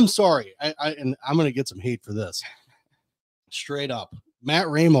 And I'm sorry, and I'm going to get some hate for this. Straight up, Matt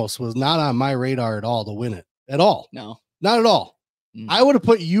Ramos was not on my radar at all to win it at all. No, not at all. I would have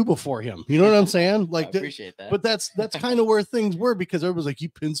put you before him. You know what I'm saying? Like, I appreciate that. But that's kind of where things were, because everybody was like, you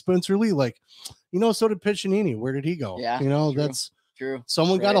pinned Spencer Lee. Like, so did Piccinini. Where did he go? Yeah. True. That's true.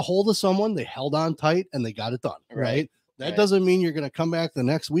 Someone got a hold of someone, they held on tight, and they got it done. Right. That doesn't mean you're going to come back the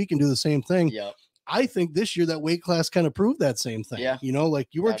next week and do the same thing. Yep. I think this year that weight class kind of proved that same thing. Yeah. Like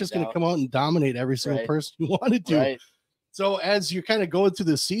you weren't just going to come out and dominate every single person you wanted to. Right. So as you're kind of going through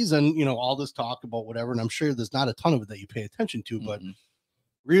this season, all this talk about whatever, and I'm sure there's not a ton of it that you pay attention to, but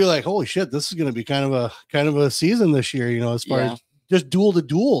really like, holy shit, this is going to be kind of a season this year, as far as just duel to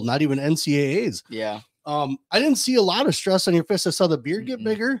duel, not even NCAAs. Yeah. I didn't see a lot of stress on your face. I saw the beard get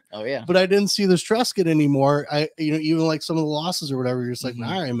bigger. Oh yeah. But I didn't see the stress get any more. Even like some of the losses or whatever, you're just like,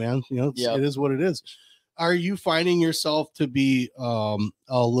 all right, man, it is what it is. Are you finding yourself to be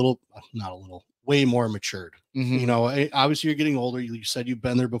way more matured? Obviously you're getting older. You said you've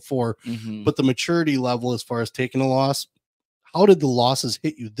been there before, but the maturity level as far as taking a loss, how did the losses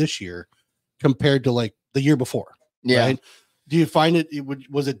hit you this year compared to like the year before? Yeah. Right? Do you find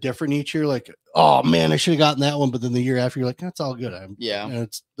was it different each year? Like, oh man, I should have gotten that one. But then the year after you're like, that's all good.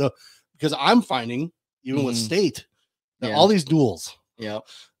 Because I'm finding even with state, that all these duels,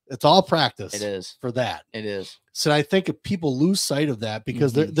 it's all practice. It is for that. It is. So I think if people lose sight of that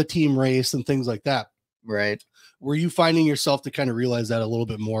because the team race and things like that. Right. Were you finding yourself to kind of realize that a little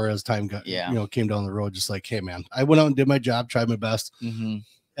bit more as time got, came down the road? Just like, hey man, I went out and did my job, tried my best.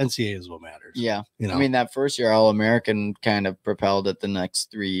 NCAA is what matters. Yeah. I mean, that first year All-American kind of propelled it the next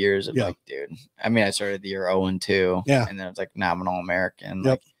 3 years of like, dude, I mean, I started the year 0-2. Yeah. And then it's like, now I'm an All-American.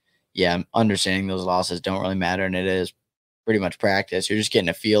 Like, I'm understanding those losses don't really matter. And it is pretty much practice. You're just getting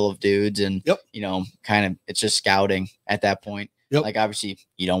a feel of dudes and, kind of, it's just scouting at that point. Like, obviously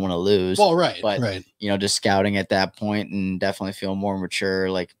you don't want to lose. Well, right. But, just scouting at that point and definitely feel more mature,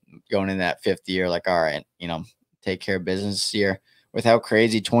 like going in that fifth year, like, all right, take care of business this year. With how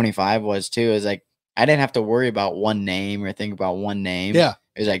crazy 25 was too, is like, I didn't have to worry about one name or think about one name. Yeah.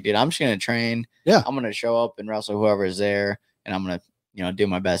 It was like, dude, I'm just going to train. Yeah. I'm going to show up and wrestle whoever's there. And I'm going to, do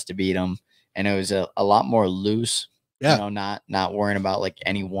my best to beat them. And it was a lot more loose. Yeah. Not worrying about like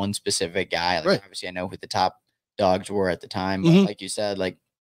any one specific guy. Like obviously I know who the top dogs were at the time, but like you said, like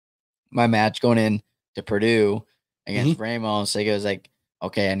my match going in to Purdue against Ramos, like it was like,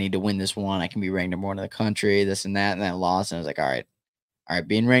 okay, I need to win this one. I can be ranked number one in the country, this and that loss. And I was like, all right,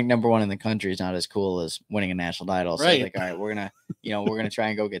 being ranked number one in the country is not as cool as winning a national title. So like, all right, we're gonna try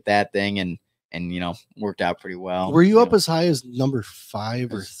and go get that thing, and worked out pretty well. Were you up as high as number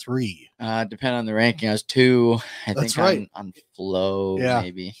 5 or 3? Depending on the ranking, I was 2. I think on Flow,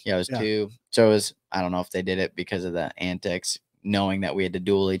 maybe. Yeah, I was 2. So it was, I don't know if they did it because of the antics, knowing that we had to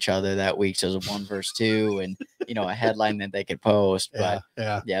duel each other that week. So it was 1 versus 2 and, a headline that they could post. But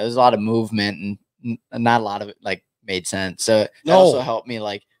there's a lot of movement and not a lot of it like made sense. So it also helped me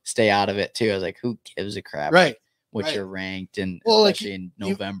like stay out of it too. I was like, who gives a crap? Right. What you're ranked, and especially in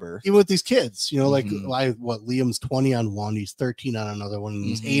November. Even with these kids, Liam's 20 on one, he's 13 on another one, and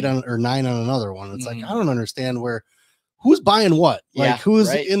he's 8 on or 9 on another one. It's like, I don't understand who's buying what, like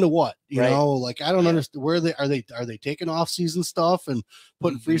who's into what, you know, like I don't understand where are they taking off season stuff and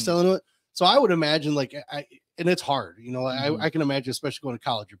putting freestyle into it. So I would imagine and it's hard, I can imagine, especially going to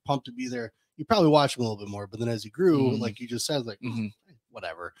college, you're pumped to be there. You probably watch him a little bit more, but then as you grew, like you just said, like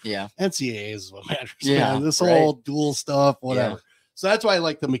whatever. Yeah. NCAA is what matters. Yeah. Man. This whole dual stuff, whatever. Yeah. So that's why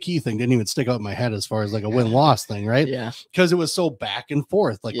like the McKee thing didn't even stick out in my head as far as like a win-loss thing, right? Yeah. Because it was so back and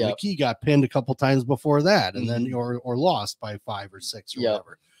forth. Like McKee got pinned a couple times before that, and then or lost by 5 or 6 or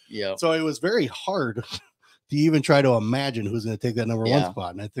whatever. Yeah. So it was very hard to even try to imagine who's going to take that number one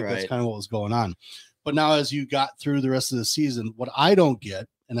spot. And I think that's kind of what was going on. But now, as you got through the rest of the season, what I don't get,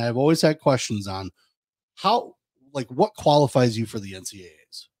 and I've always had questions on, how, like, what qualifies you for the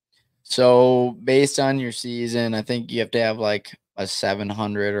NCAAs? So based on your season, I think you have to have like a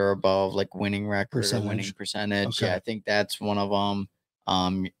 700 or above, like winning record or winning percentage. Yeah, I think that's one of them.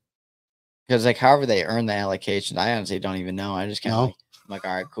 Because like however they earn the allocations, I honestly don't even know. I just kind of like,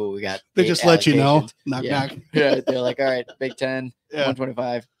 all right, cool. We got they just let you know. Knock. Yeah, they're like, all right, Big Ten,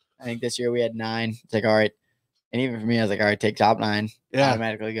 125. I think this year we had 9. It's like, all right. And even for me, I was like, all right, take top 9,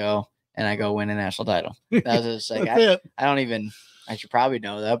 automatically go, and I go win a national title. That was just like, I don't even, I should probably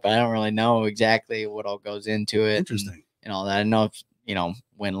know that, but I don't really know exactly what all goes into it. Interesting. And all that. I know if,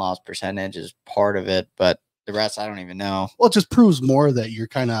 win-loss percentage is part of it, but the rest, I don't even know. Well, it just proves more that you're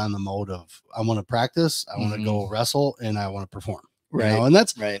kind of on the mode of, I want to practice, I want to go wrestle, and I want to perform. Right. And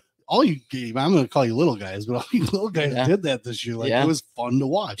that's all you gave. I'm going to call you little guys, but all you little guys did that this year. Like, it was fun to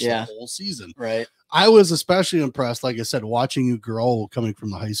watch the whole season. Right. I was especially impressed, like I said, watching you grow coming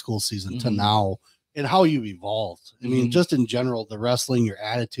from the high school season to now and how you've evolved. I mean, just in general, the wrestling, your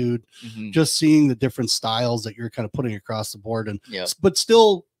attitude, just seeing the different styles that you're kind of putting across the board, and but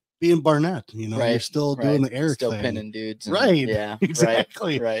still being Barnett, you're still doing the Eric still thing. Pinning dudes. Yeah,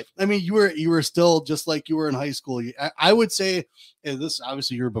 exactly. Right. I mean, you were still just like you were in high school. I would say, and this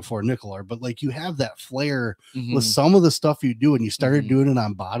obviously you were before Nicolar, but like you have that flair with some of the stuff you do, and you started doing it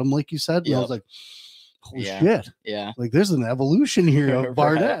on bottom, like you said. And I was like, holy shit. Yeah. Like there's an evolution here of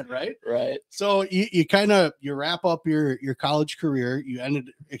Barnett, right? Right. So you kind of, you wrap up your college career. You ended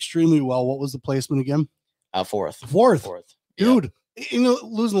extremely well. What was the placement again? Fourth. Dude,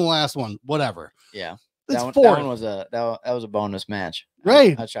 losing the last one, whatever. Yeah. That's that one was that was a bonus match.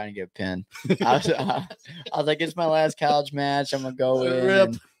 Right. I was trying to get a pin. I was like, it's my last college match. I'm gonna go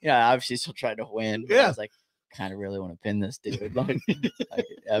in. And, obviously still trying to win. I was like, kind of really want to pin this dude. Like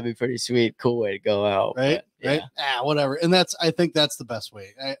that'd be pretty sweet. Cool way to go out. Right. Whatever. And I think that's the best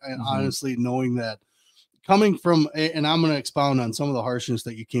way. I honestly, knowing that coming from, and I'm going to expound on some of the harshness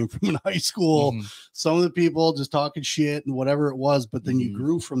that you came from in high school, some of the people just talking shit and whatever it was, but then you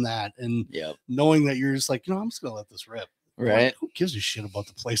grew from that, and knowing that you're just like, I'm just going to let this rip. Right. Like, who gives a shit about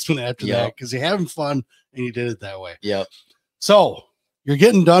the placement after that? Because you're having fun and you did it that way. Yep. So you're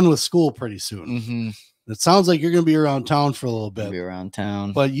getting done with school pretty soon. It sounds like you're going to be around town for a little bit. Be around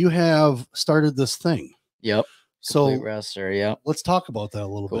town. But you have started this thing. Yep. So Complete Wrestler. Yep. Let's talk about that a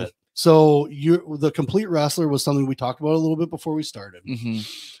little bit. So the Complete Wrestler was something we talked about a little bit before we started.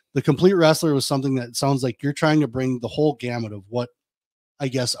 The Complete Wrestler was something that sounds like you're trying to bring the whole gamut of what I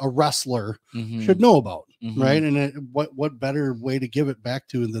guess a wrestler should know about, right? And what better way to give it back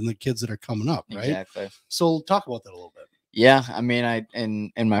to than the kids that are coming up, right? Exactly. So talk about that a little bit. Yeah, I mean,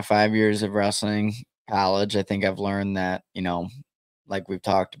 in my 5 years of wrestling college, I think I've learned that, like we've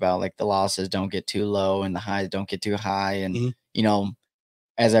talked about, like the losses don't get too low and the highs don't get too high. And,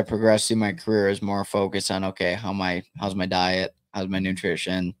 as I progress through my career, is more focused on, okay, how's my diet? How's my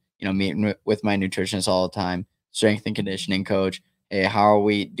nutrition? Meeting with my nutritionist all the time, strength and conditioning coach. Hey,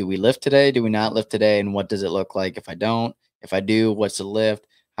 do we lift today? Do we not lift today? And what does it look like if I don't? If I do, what's the lift?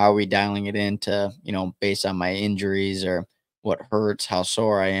 How are we dialing it into, based on my injuries or what hurts, how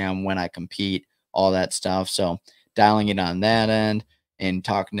sore I am when I compete, all that stuff. So dialing it on that end and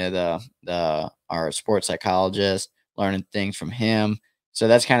talking to our sports psychologist, learning things from him. So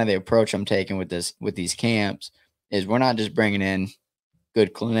that's kind of the approach I'm taking with these camps, is we're not just bringing in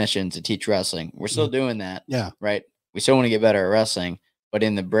good clinicians to teach wrestling. We're still doing that. Yeah. Right. We still want to get better at wrestling, but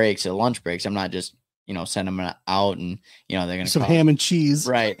in the breaks, the lunch breaks, I'm not just, send them out and, they're going to some ham and cheese.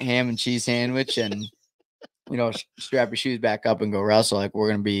 Right. Ham and cheese sandwich and, strap your shoes back up and go wrestle. Like, we're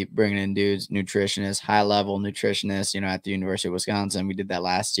going to be bringing in dudes, nutritionists, high level nutritionists, at the University of Wisconsin. We did that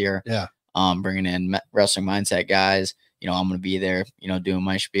last year. Yeah. Bringing in wrestling mindset guys. I'm going to be there, doing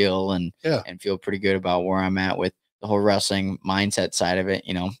my spiel and feel pretty good about where I'm at with the whole wrestling mindset side of it,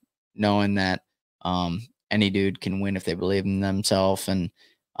 knowing that any dude can win if they believe in themselves. And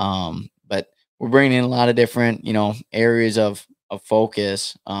but we're bringing in a lot of different, areas of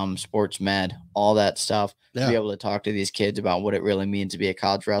focus, sports med, all that stuff to be able to talk to these kids about what it really means to be a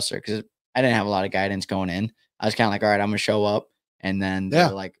college wrestler. Because I didn't have a lot of guidance going in. I was kind of like, all right, I'm going to show up. And then they're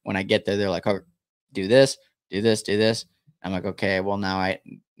like, when I get there, they're like, oh, do this, do this, do this. I'm like, okay, well, now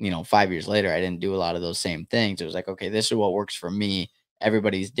 5 years later, I didn't do a lot of those same things. It was like, okay, this is what works for me.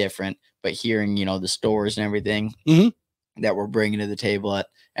 Everybody's different, but hearing, the stories and everything that we're bringing to the table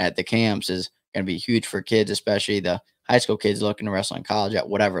at the camps is going to be huge for kids, especially the high school kids looking to wrestle in college at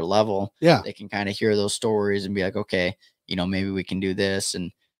whatever level. Yeah. They can kind of hear those stories and be like, okay, maybe we can do this.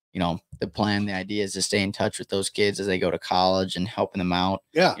 And the plan, the idea is to stay in touch with those kids as they go to college and helping them out.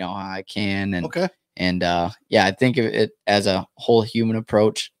 Yeah. How I can. And, okay. And yeah, I think of it as a whole human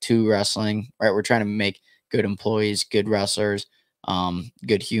approach to wrestling, right? We're trying to make good employees, good wrestlers,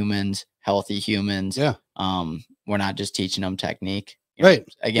 good humans, healthy humans. Yeah. We're not just teaching them technique. Right.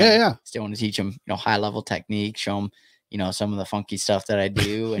 Again, still want to teach them, high level technique, show them, some of the funky stuff that I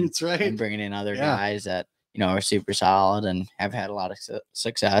do, and, That's right. and bringing in other guys that, are super solid and have had a lot of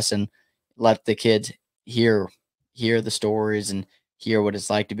success, and let the kids hear the stories and hear what it's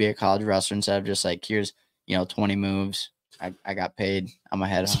like to be a college wrestler, instead of just like, here's 20 moves, I got paid, I'm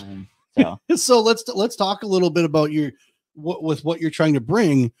ahead home. So so let's talk a little bit about what you're trying to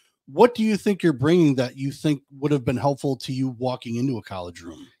bring. What do you think you're bringing that you think would have been helpful to you walking into a college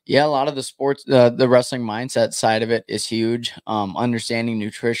room? Yeah, a lot of the sports, the wrestling mindset side of it is huge. Understanding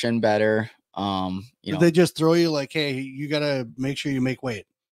nutrition better. Did they just throw you like, hey, you got to make sure you make weight?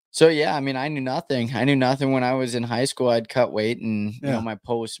 So yeah, I mean, I knew nothing. When I was in high school. I'd cut weight, and my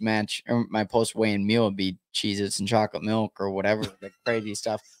post match or my post weigh-in meal would be Cheez-Its and chocolate milk or whatever, the crazy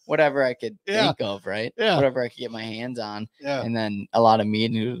stuff, whatever I could think of, right? Yeah. Whatever I could get my hands on. Yeah. And then a lot of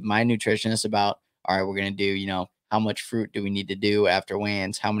my nutritionist about, all right, we're gonna do, how much fruit do we need to do after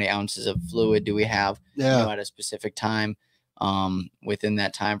weigh-ins? How many ounces of fluid do we have? At a specific time. Within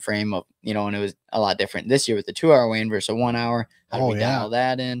that time frame of, and it was a lot different this year with the 2 hour weigh-in versus a 1 hour. How do we dial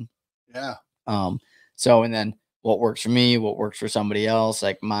that in? Yeah. So, and then what works for me, what works for somebody else,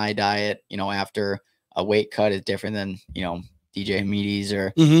 like my diet, after a weight cut is different than, DJ Meaties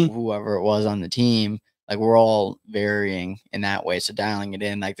or whoever it was on the team. Like, we're all varying in that way. So dialing it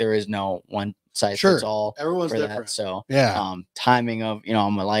in, like, there is no one size fits all. Everyone's different. That. So yeah. Timing of,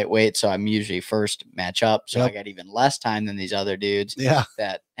 I'm a lightweight, so I'm usually first match up. So I got even less time than these other dudes. Yeah.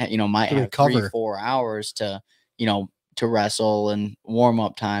 That, might have 3-4 hours to, to wrestle and warm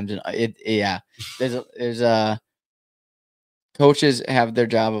up times. And there's coaches have their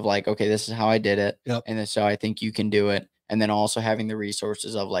job of like, okay, this is how I did it. Yep. And so I think you can do it. And then also having the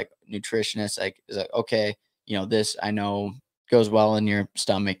resources of like nutritionists, like, is like, okay, this I know goes well in your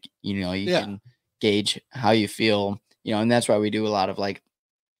stomach, you can gauge how you feel, and that's why we do a lot of like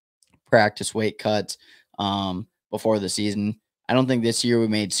practice weight cuts before the season. I don't think this year we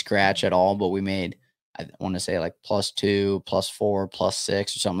made scratch at all, but we made, I want to say like +2, +4,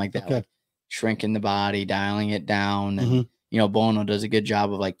 +6 or something like that. Okay. Like shrinking the body, dialing it down. And, Bono does a good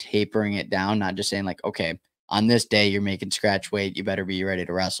job of like tapering it down, not just saying like, okay, on this day you're making scratch weight, you better be ready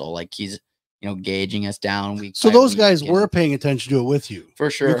to wrestle. Like, he's, gauging us down week. So those guys were paying attention to it with you. For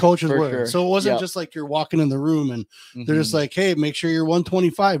sure. Your coaches were. Sure. So it wasn't just like you're walking in the room and they're just like, hey, make sure you're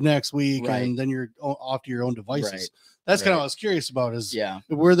 125 next week. Right. And then you're off to your own devices. Right. That's kind of what I was curious about is,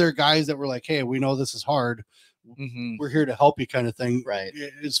 were there guys that were like, hey, we know this is hard. We're here to help you kind of thing. Right.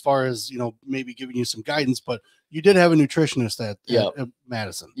 As far as, maybe giving you some guidance, but you did have a nutritionist at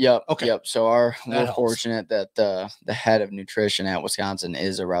Madison. Yep. Okay. Yep. So we're fortunate that the head of nutrition at Wisconsin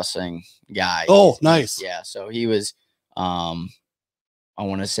is a wrestling guy. Oh, nice. Yeah. So he was, I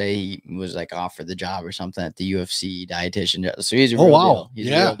want to say he was like offered the job or something at the UFC dietitian. So he's a real deal.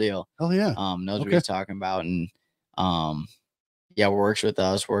 He's a real deal. Oh yeah. Knows what he's talking about. And, works with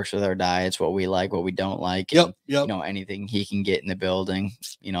us, works with our diets, what we like, what we don't like. Yep. And, anything he can get in the building,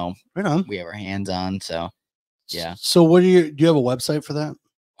 right on. We have our hands on. So, yeah. So do you have a website for that?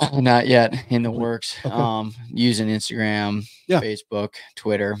 Not yet, in the works. Okay. Using Instagram, Facebook,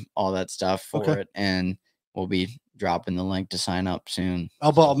 Twitter, all that stuff for it. And we'll be dropping the link to sign up soon.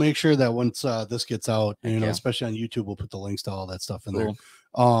 I'll make sure that once this gets out, especially on YouTube, we'll put the links to all that stuff in there.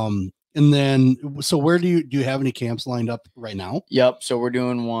 And then, so where do you have any camps lined up right now? Yep. So we're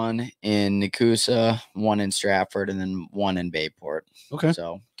doing one in Nakusa, one in Stratford, and then one in Bayport. Okay.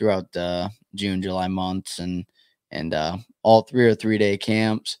 So throughout the June, July months, and all 3 are 3-day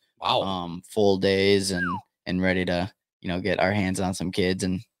camps. Wow. Full days and ready to, get our hands on some kids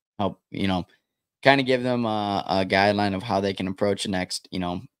and help, kind of give them a guideline of how they can approach the next,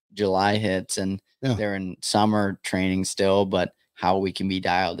 July hits, and they're in summer training still, but how we can be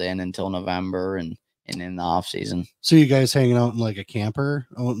dialed in until November and in the off season. So you guys hanging out in like a camper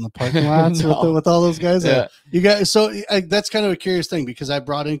out in the parking lots with all those guys? Yeah. You guys. So that's kind of a curious thing because I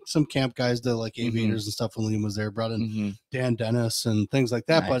brought in some camp guys to like aviators and stuff when Liam was there, brought in Dan Dennis and things like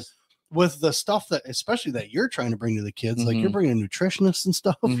that. Nice. But with the stuff that, especially that you're trying to bring to the kids, like you're bringing nutritionists and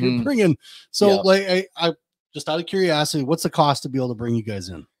stuff, you're bringing, like I just out of curiosity, what's the cost to be able to bring you guys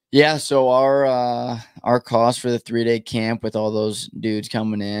in? Yeah, so our cost for the 3-day camp with all those dudes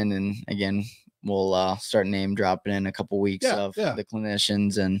coming in, and again, we'll start name dropping in a couple weeks of the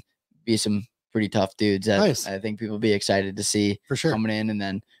clinicians and be some pretty tough dudes that Nice. I think people be excited to see for sure coming in. And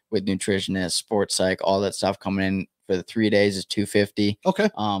then with nutritionists, sports psych, all that stuff coming in for the 3 days is $250. Okay.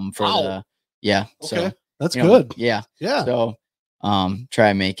 For the okay. So that's good. Yeah. So try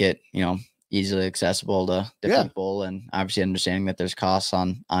and make it, easily accessible to people, and obviously understanding that there's costs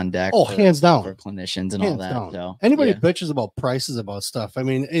on deck. Hands down for clinicians and all that. Down. So anybody bitches about prices about stuff. I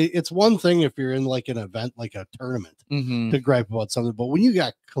mean, it's one thing if you're in like an event, like a tournament, to gripe about something, but when you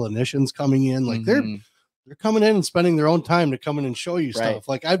got clinicians coming in, like they're coming in and spending their own time to come in and show you stuff.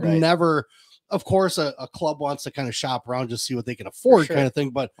 Like I've never, of course, a club wants to kind of shop around, just see what they can afford, kind of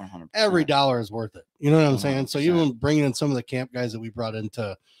thing. But 100%. Every dollar is worth it. You know what I'm saying? So even bringing in some of the camp guys that we brought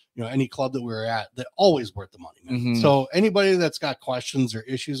into, any club that we were at, they're always worth the money, man. So anybody that's got questions or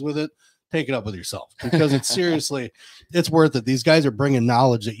issues with it, take it up with yourself, because it's seriously, it's worth it. These guys are bringing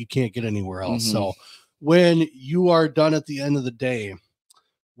knowledge that you can't get anywhere else. So when you are done at the end of the day,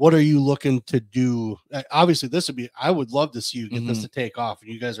 what are you looking to do? Obviously, I would love to see you get this to take off,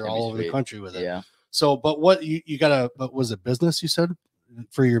 and you guys are all over the country with it. Yeah. So, but what you got but was it business you said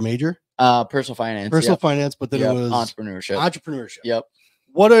for your major? Personal finance, but then it was entrepreneurship. Yep.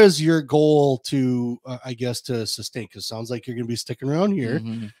 What is your goal to, I guess, to sustain? Because it sounds like you're going to be sticking around here.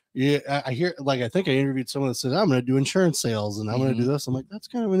 Yeah, I hear, like, I think I interviewed someone that said, I'm going to do insurance sales and I'm going to do this. I'm like, that's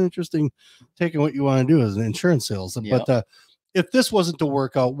kind of an interesting take on what you want to do as an insurance sales. But if this wasn't to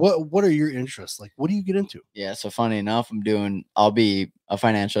work out, what are your interests? Like, what do you get into? Yeah. So funny enough, I'll be a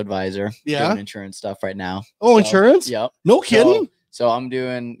financial advisor. Doing insurance stuff right now. Oh, insurance? Yep. No kidding. So I'm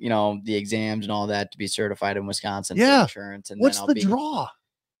doing, the exams and all that to be certified in Wisconsin for insurance. And what's then the draw?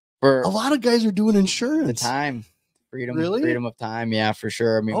 For a lot of guys are doing insurance. The time, freedom of time. Yeah, for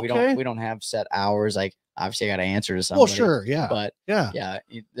sure. I mean, we don't have set hours. Like, obviously I got to answer to somebody. Well, sure. Yeah. But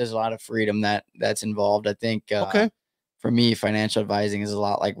there's a lot of freedom that's involved. I think, for me, financial advising is a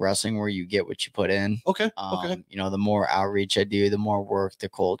lot like wrestling, where you get what you put in. The more outreach I do, the more work, the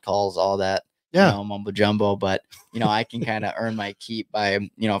cold calls, all that, mumbo jumbo. But, I can kind of earn my keep by,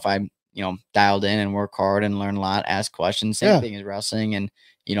 if I'm, dialed in and work hard and learn a lot, ask questions, same thing as wrestling, and,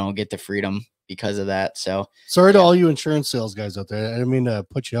 get the freedom because of that. So sorry to all you insurance sales guys out there. I didn't mean to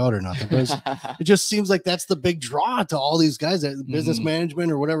put you out or nothing, but it just seems like that's the big draw to all these guys at business management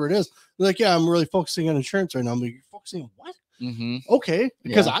or whatever it is. They're like, I'm really focusing on insurance right now. I'm like, you're focusing on what? Okay.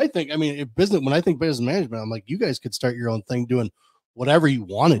 Because I think, when I think business management, I'm like, you guys could start your own thing doing whatever you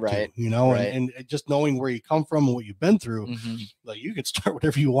wanted to, and just knowing where you come from and what you've been through, like you could start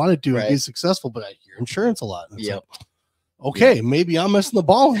whatever you wanted to and be successful. But I hear insurance a lot. Like, okay, maybe I'm missing the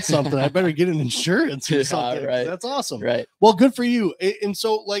ball on something. I better get an insurance or something. That's awesome. Right. Well, good for you. And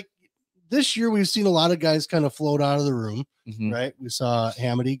so, like, this year we've seen a lot of guys kind of float out of the room, right? We saw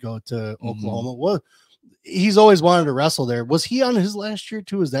Hamady go to Oklahoma. Well, he's always wanted to wrestle there. Was he on his last year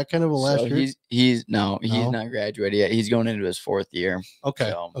too? Is that kind of a last year? He's not graduated yet. He's going into his 4th year. Okay.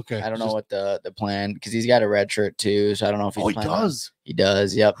 So I don't know what the plan, because he's got a red shirt too. So I don't know if he's he does. He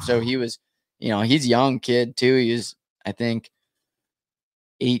does. Yep. So he was, he's a young kid too. He was, I think,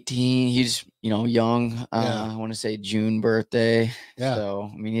 18. He's, young. I want to say June birthday. Yeah.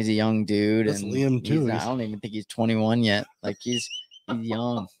 So, he's a young dude. That's and Liam too. I don't even think he's 21 yet. Like, he's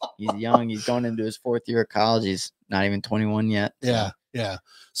young. He's young. He's going into his 4th year of college. He's not even 21 yet. So. Yeah.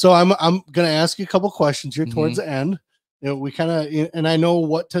 So I'm going to ask you a couple questions here towards the end. We kind of, and I know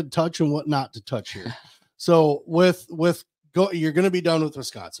what to touch and what not to touch here. So you're going to be done with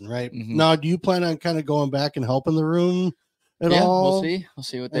Wisconsin, right? Now, do you plan on kind of going back and helping the room at all? We'll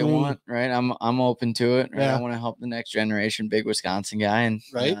see what they want, right? I'm open to it. Right? I want to help the next generation, big Wisconsin guy, and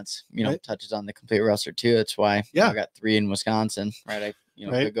that's touches on the complete roster too. That's why I got 3 in Wisconsin, right?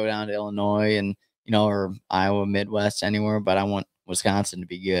 I could go down to Illinois and or Iowa, Midwest, anywhere, but I want Wisconsin to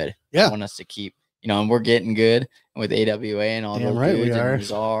be good. I want us to keep, and we're getting good with AWA and all those dudes and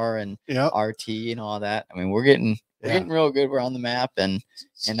Czar and RT and all that. We're getting real good. We're on the map, and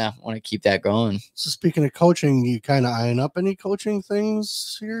I want to keep that going. So speaking of coaching, you kind of eyeing up any coaching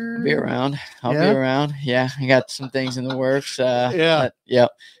things here? I'll be around. Yeah, I got some things in the works.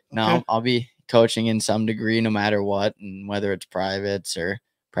 I'll be coaching in some degree, no matter what, and whether it's privates or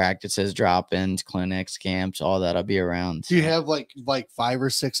practices, drop-ins, clinics, camps, all that. I'll be around. Do you have like 5 or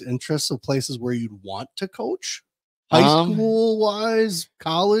 6 interests of places where you'd want to coach? High school wise,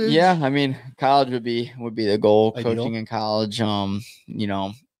 college? Yeah, college would be the goal. Ideal. Coaching in college. At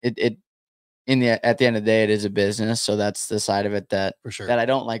the end of the day, it is a business. So that's the side of it that for sure that I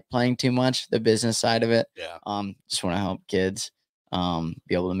don't like playing too much, the business side of it. Yeah. Just want to help kids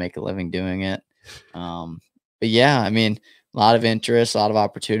be able to make a living doing it. But yeah, a lot of interest, a lot of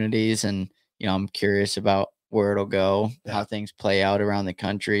opportunities, and I'm curious about where it'll go, how things play out around the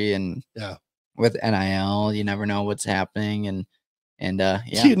country, and with NIL, you never know what's happening, and yeah,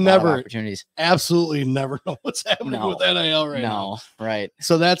 you never opportunities. Absolutely never know what's happening with NIL right now. Right.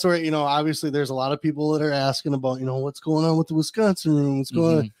 So that's where, obviously there's a lot of people that are asking about, what's going on with the Wisconsin room, what's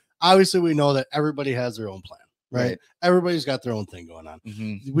going on. Obviously, we know that everybody has their own plan, right? Everybody's got their own thing going on.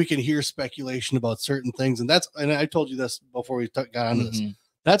 We can hear speculation about certain things, and I told you this before we got onto this.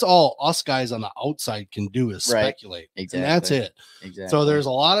 That's all us guys on the outside can do is speculate. Exactly. And that's it. Exactly. So there's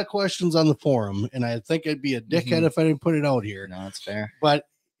a lot of questions on the forum, and I think I'd be a dickhead if I didn't put it out here. No, that's fair. But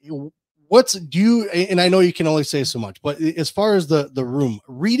and I know you can only say so much, but as far as the room,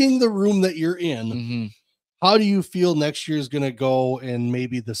 reading the room that you're in, how do you feel next year is going to go, and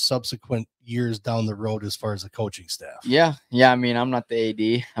maybe the subsequent years down the road as far as the coaching staff? Yeah. I mean, I'm not the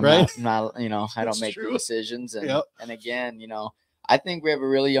AD. I'm right? not I don't make the decisions. And, and again, I think we have a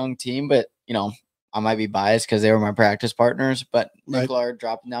really young team, but, I might be biased because they were my practice partners, but Nick Lard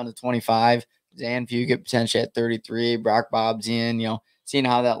dropping down to 25, Zan Fugit potentially at 33, Brock Bob's in, seeing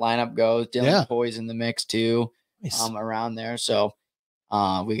how that lineup goes. Dylan Poy's in the mix too, around there. So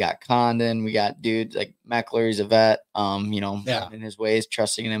we got Condon, we got dudes like Meckler, he's a vet, in his ways,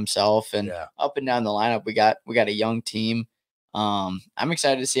 trusting in himself, and up and down the lineup, we got a young team. I'm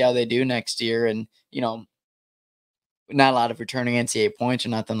excited to see how they do next year, and not a lot of returning NCAA points or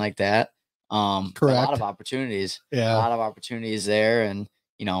nothing like that. Correct. A lot of opportunities. Yeah. A lot of opportunities there, and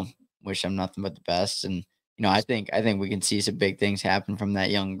wish them nothing but the best. And I think we can see some big things happen from that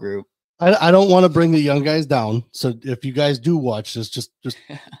young group. I don't want to bring the young guys down. So if you guys do watch this, just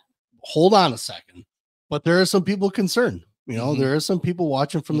hold on a second. But there are some people concerned. There are some people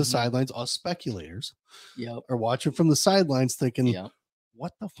watching from the sidelines, us speculators, are watching from the sidelines thinking,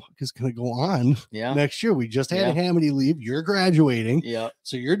 what the fuck is going to go on next year? We just had Hamady leave. You're graduating.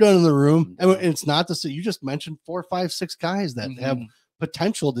 So you're done in the room. And it's not to say, you just mentioned 4, 5, 6 guys that have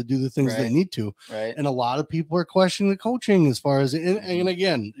potential to do the things they need to. And a lot of people are questioning the coaching as far as, and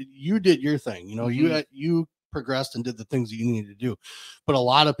again, you did your thing, you progressed and did the things that you needed to do. But a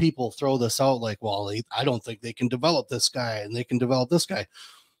lot of people throw this out like, well, I don't think they can develop this guy and they can develop this guy.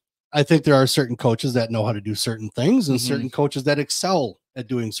 I think there are certain coaches that know how to do certain things and certain coaches that excel at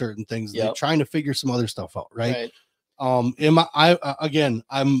doing certain things. They're trying to figure some other stuff out. Right. Again,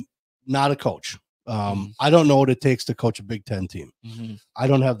 I'm not a coach. I don't know what it takes to coach a Big Ten team. I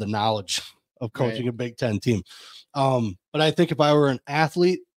don't have the knowledge of coaching a Big Ten team. But I think if I were an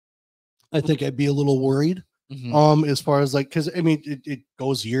athlete, I think I'd be a little worried. As far as because it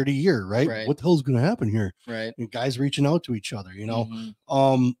goes year to year, right? What the hell's going to happen here? Right. And guys reaching out to each other,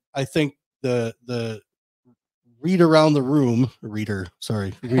 I think the read around the room, read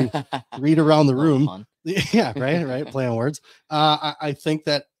around the room. Yeah. Right. Play on words. I think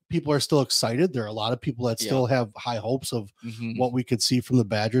that people are still excited. There are a lot of people that still have high hopes of what we could see from the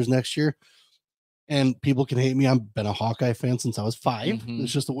Badgers next year. And people can hate me. I've been a Hawkeye fan since I was 5.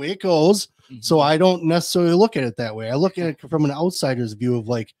 It's just the way it goes. So I don't necessarily look at it that way. I look at it from an outsider's view of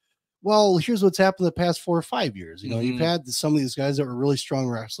well, here's what's happened the past 4 or 5 years. You've had some of these guys that were really strong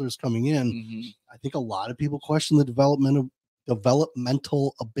wrestlers coming in. I think a lot of people question the developmental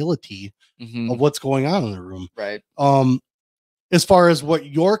ability of what's going on in the room. Right. As far as what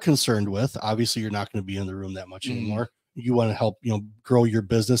you're concerned with, obviously you're not going to be in the room that much anymore. You want to help, grow your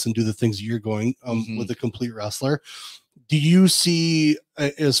business and do the things you're going with a complete wrestler. Do you see,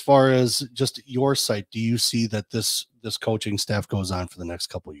 as far as just your site, do you see that this coaching staff goes on for the next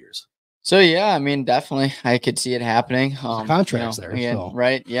couple of years? So, yeah, I mean, definitely I could see it happening. The contracts there. Again, so.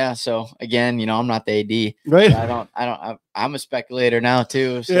 Right. Yeah. So again, I'm not the AD. Right. I'm a speculator now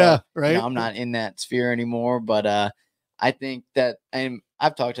too. So, yeah. Right. I'm not in that sphere anymore, but, I think that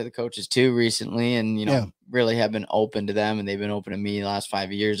I've talked to the coaches too recently, and really have been open to them, and they've been open to me the last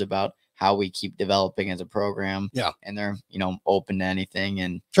 5 years about how we keep developing as a program. Yeah, and they're open to anything,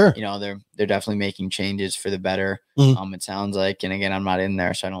 and they're definitely making changes for the better. It sounds like, and again, I'm not in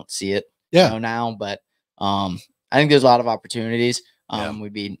there, so I don't see it. Now, but I think there's a lot of opportunities.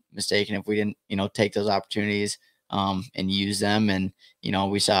 We'd be mistaken if we didn't take those opportunities and use them. And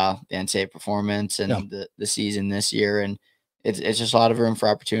we saw the NCAA performance and the season this year, and it's just a lot of room for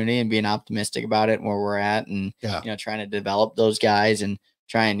opportunity and being optimistic about it and where we're at, and trying to develop those guys and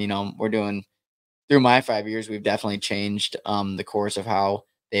we're doing, through my 5 years, we've definitely changed the course of how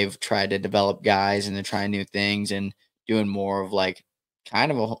they've tried to develop guys, and they're trying new things and doing more of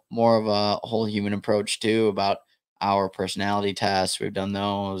more of a whole human approach too, about our personality tests. We've done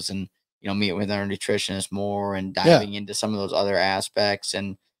those, and meet with our nutritionist more and diving into some of those other aspects.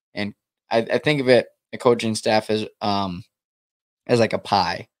 And I think of it, a coaching staff as like a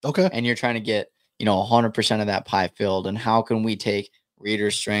pie. Okay. And you're trying to get, 100% of that pie filled. And how can we take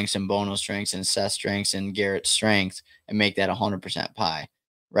Reader's strengths and Bono's strengths and Seth's strengths and Garrett's strengths and make that 100% pie,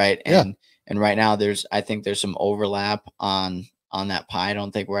 right? And right now I think there's some overlap on that pie. I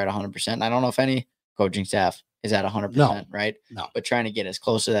don't think we're at 100%. I don't know if any coaching staff is at 100%, right? No. But trying to get as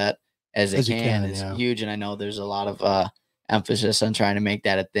close to that as they can is huge. And I know there's a lot of emphasis on trying to make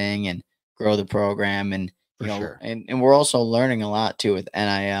that a thing and grow the program. And you know, and we're also learning a lot too with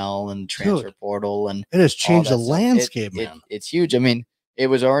NIL and transfer portal, and it has changed the landscape, man. It's huge. I mean, it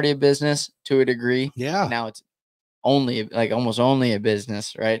was already a business to a degree. Yeah. Now it's only almost only a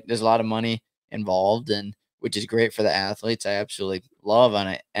business, right? There's a lot of money involved, and which is great for the athletes. I absolutely love on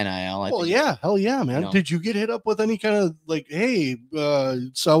NIL. Well, yeah, hell yeah, man. You know, did you get hit up with any kind of like, hey,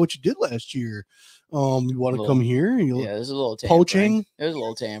 saw what you did last year? You want to come here? There's a little poaching. There's a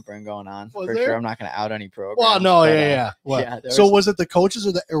little tampering going on for sure. I'm not going to out any program. Well, no, so was it the coaches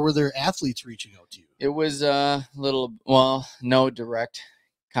or were there athletes reaching out to you? It was no direct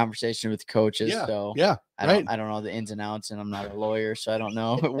conversation with coaches. So I don't know the ins and outs, and I'm not a lawyer, so I don't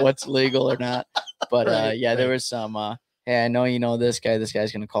know what's legal or not. But there was some. Hey, I know you know this guy. This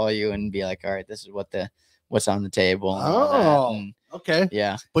guy's going to call you and be like, all right, this is what's on the table. And all that. And, okay.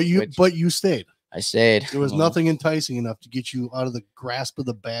 Yeah. But you stayed. I stayed. There was nothing enticing enough to get you out of the grasp of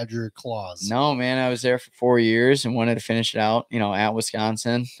the Badger claws. No, man. I was there for 4 years and wanted to finish it out, at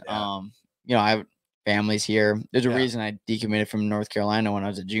Wisconsin. Yeah. I have families here. There's a reason I decommitted from North Carolina when I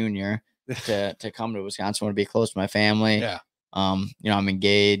was a junior to come to Wisconsin. I want to be close to my family. Yeah. I'm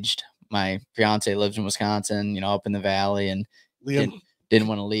engaged. My fiance lives in Wisconsin, up in the valley, and Liam didn't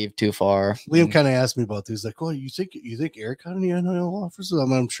want to leave too far. Liam kind of asked me about this. Like, well, you think Eric got any NIL offers? I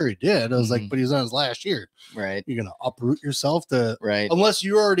mean, I'm sure he did. I was like, but he's on his last year. Right. You're gonna uproot yourself to right. Unless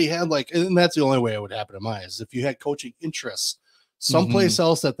you already had and that's the only way it would happen in my eyes. If you had coaching interests someplace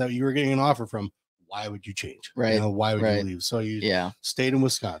else that you were getting an offer from, why would you change? Right. Why would you leave? So you stayed in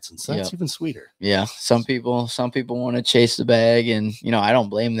Wisconsin. So that's even sweeter. Yeah. Some people want to chase the bag, and I don't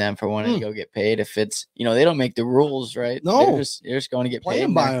blame them for wanting to go get paid. If it's they don't make the rules, right? No, they're just going to get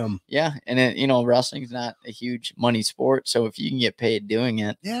paid by them. Yeah. And then wrestling's not a huge money sport, so if you can get paid doing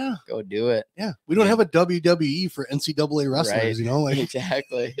it, go do it. Yeah. We don't have a WWE for NCAA wrestlers, right.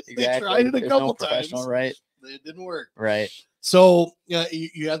 Exactly. They tried it a couple times. Right. It didn't work. Right. So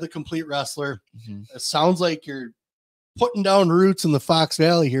you have the complete wrestler. It sounds like you're putting down roots in the Fox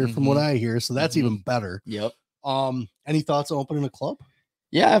Valley here, from what I hear. So that's even better. Yep. Any thoughts on opening a club?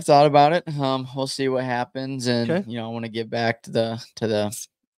 Yeah, I've thought about it. We'll see what happens, and I want to give back to the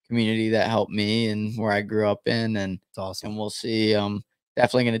community that helped me and where I grew up in, and it's awesome. And we'll see.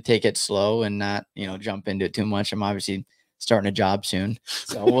 Definitely going to take it slow and not jump into it too much. I'm obviously starting a job soon,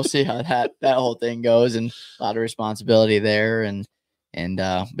 so we'll see how that whole thing goes, and a lot of responsibility there, and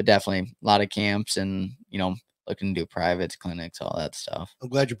but definitely a lot of camps, and looking to do privates, clinics, all that stuff. I'm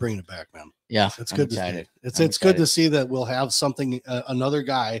glad you're bringing it back, man. Yeah, it's good to see. It's good to see that we'll have something, another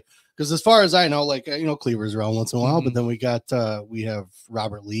guy, because as far as I know, Cleaver's around once in a while, but then we have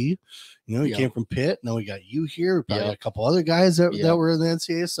Robert Lee. He came from Pitt. Now we got you here. We probably got a couple other guys that were in the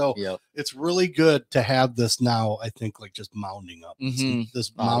NCAA. So it's really good to have this now. I think just mounding up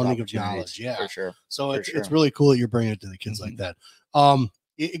this mounding of knowledge. Yeah, for sure. So it's really cool that you're bringing it to the kids like that.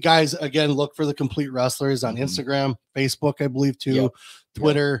 Guys, again, look for the Complete Wrestlers on Instagram, Facebook, I believe too,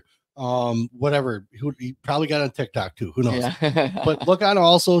 Twitter, whatever. He probably got on TikTok too. Who knows? Yeah. But look on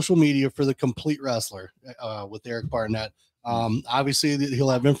all social media for the Complete Wrestler with Eric Barnett. Obviously he'll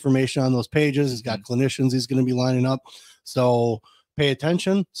have information on those pages. He's got clinicians he's going to be lining up, so pay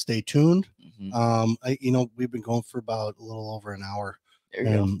attention, stay tuned. We've been going for about a little over an hour,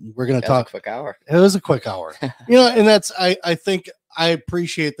 and we're going to talk a quick hour. It was a quick hour. And that's I think I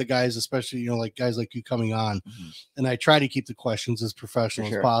appreciate the guys, especially guys like you coming on, and I try to keep the questions as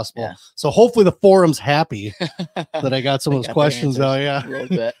professional as possible. Yeah. So hopefully the forum's happy that I got some of those questions out.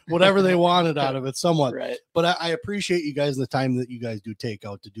 Yeah, whatever they wanted out of it, somewhat. Right. But I appreciate you guys and the time that you guys do take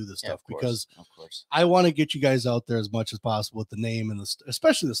out to do this stuff, because I want to get you guys out there as much as possible with the name and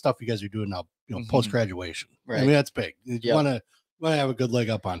especially the stuff you guys are doing now. Post graduation. Right. I mean, that's big. You want to have a good leg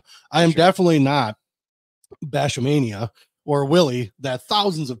up on. I am definitely not Bashamania or Willie that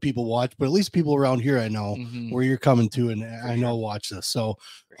thousands of people watch, but at least people around here I know where you're coming to, and I know watch this. So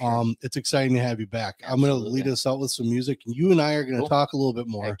it's exciting to have you back. Absolutely. I'm going to lead us out with some music, and you and I are going to talk a little bit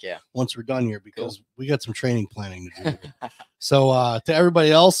more once we're done here, because we got some training planning to do. So to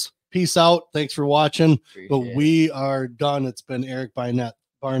everybody else, peace out. Thanks for watching. We are done. It's been Eric Barnett,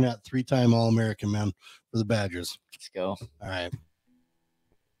 3-time All-American, man, for the Badgers. Let's go. All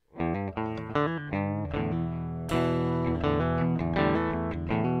right.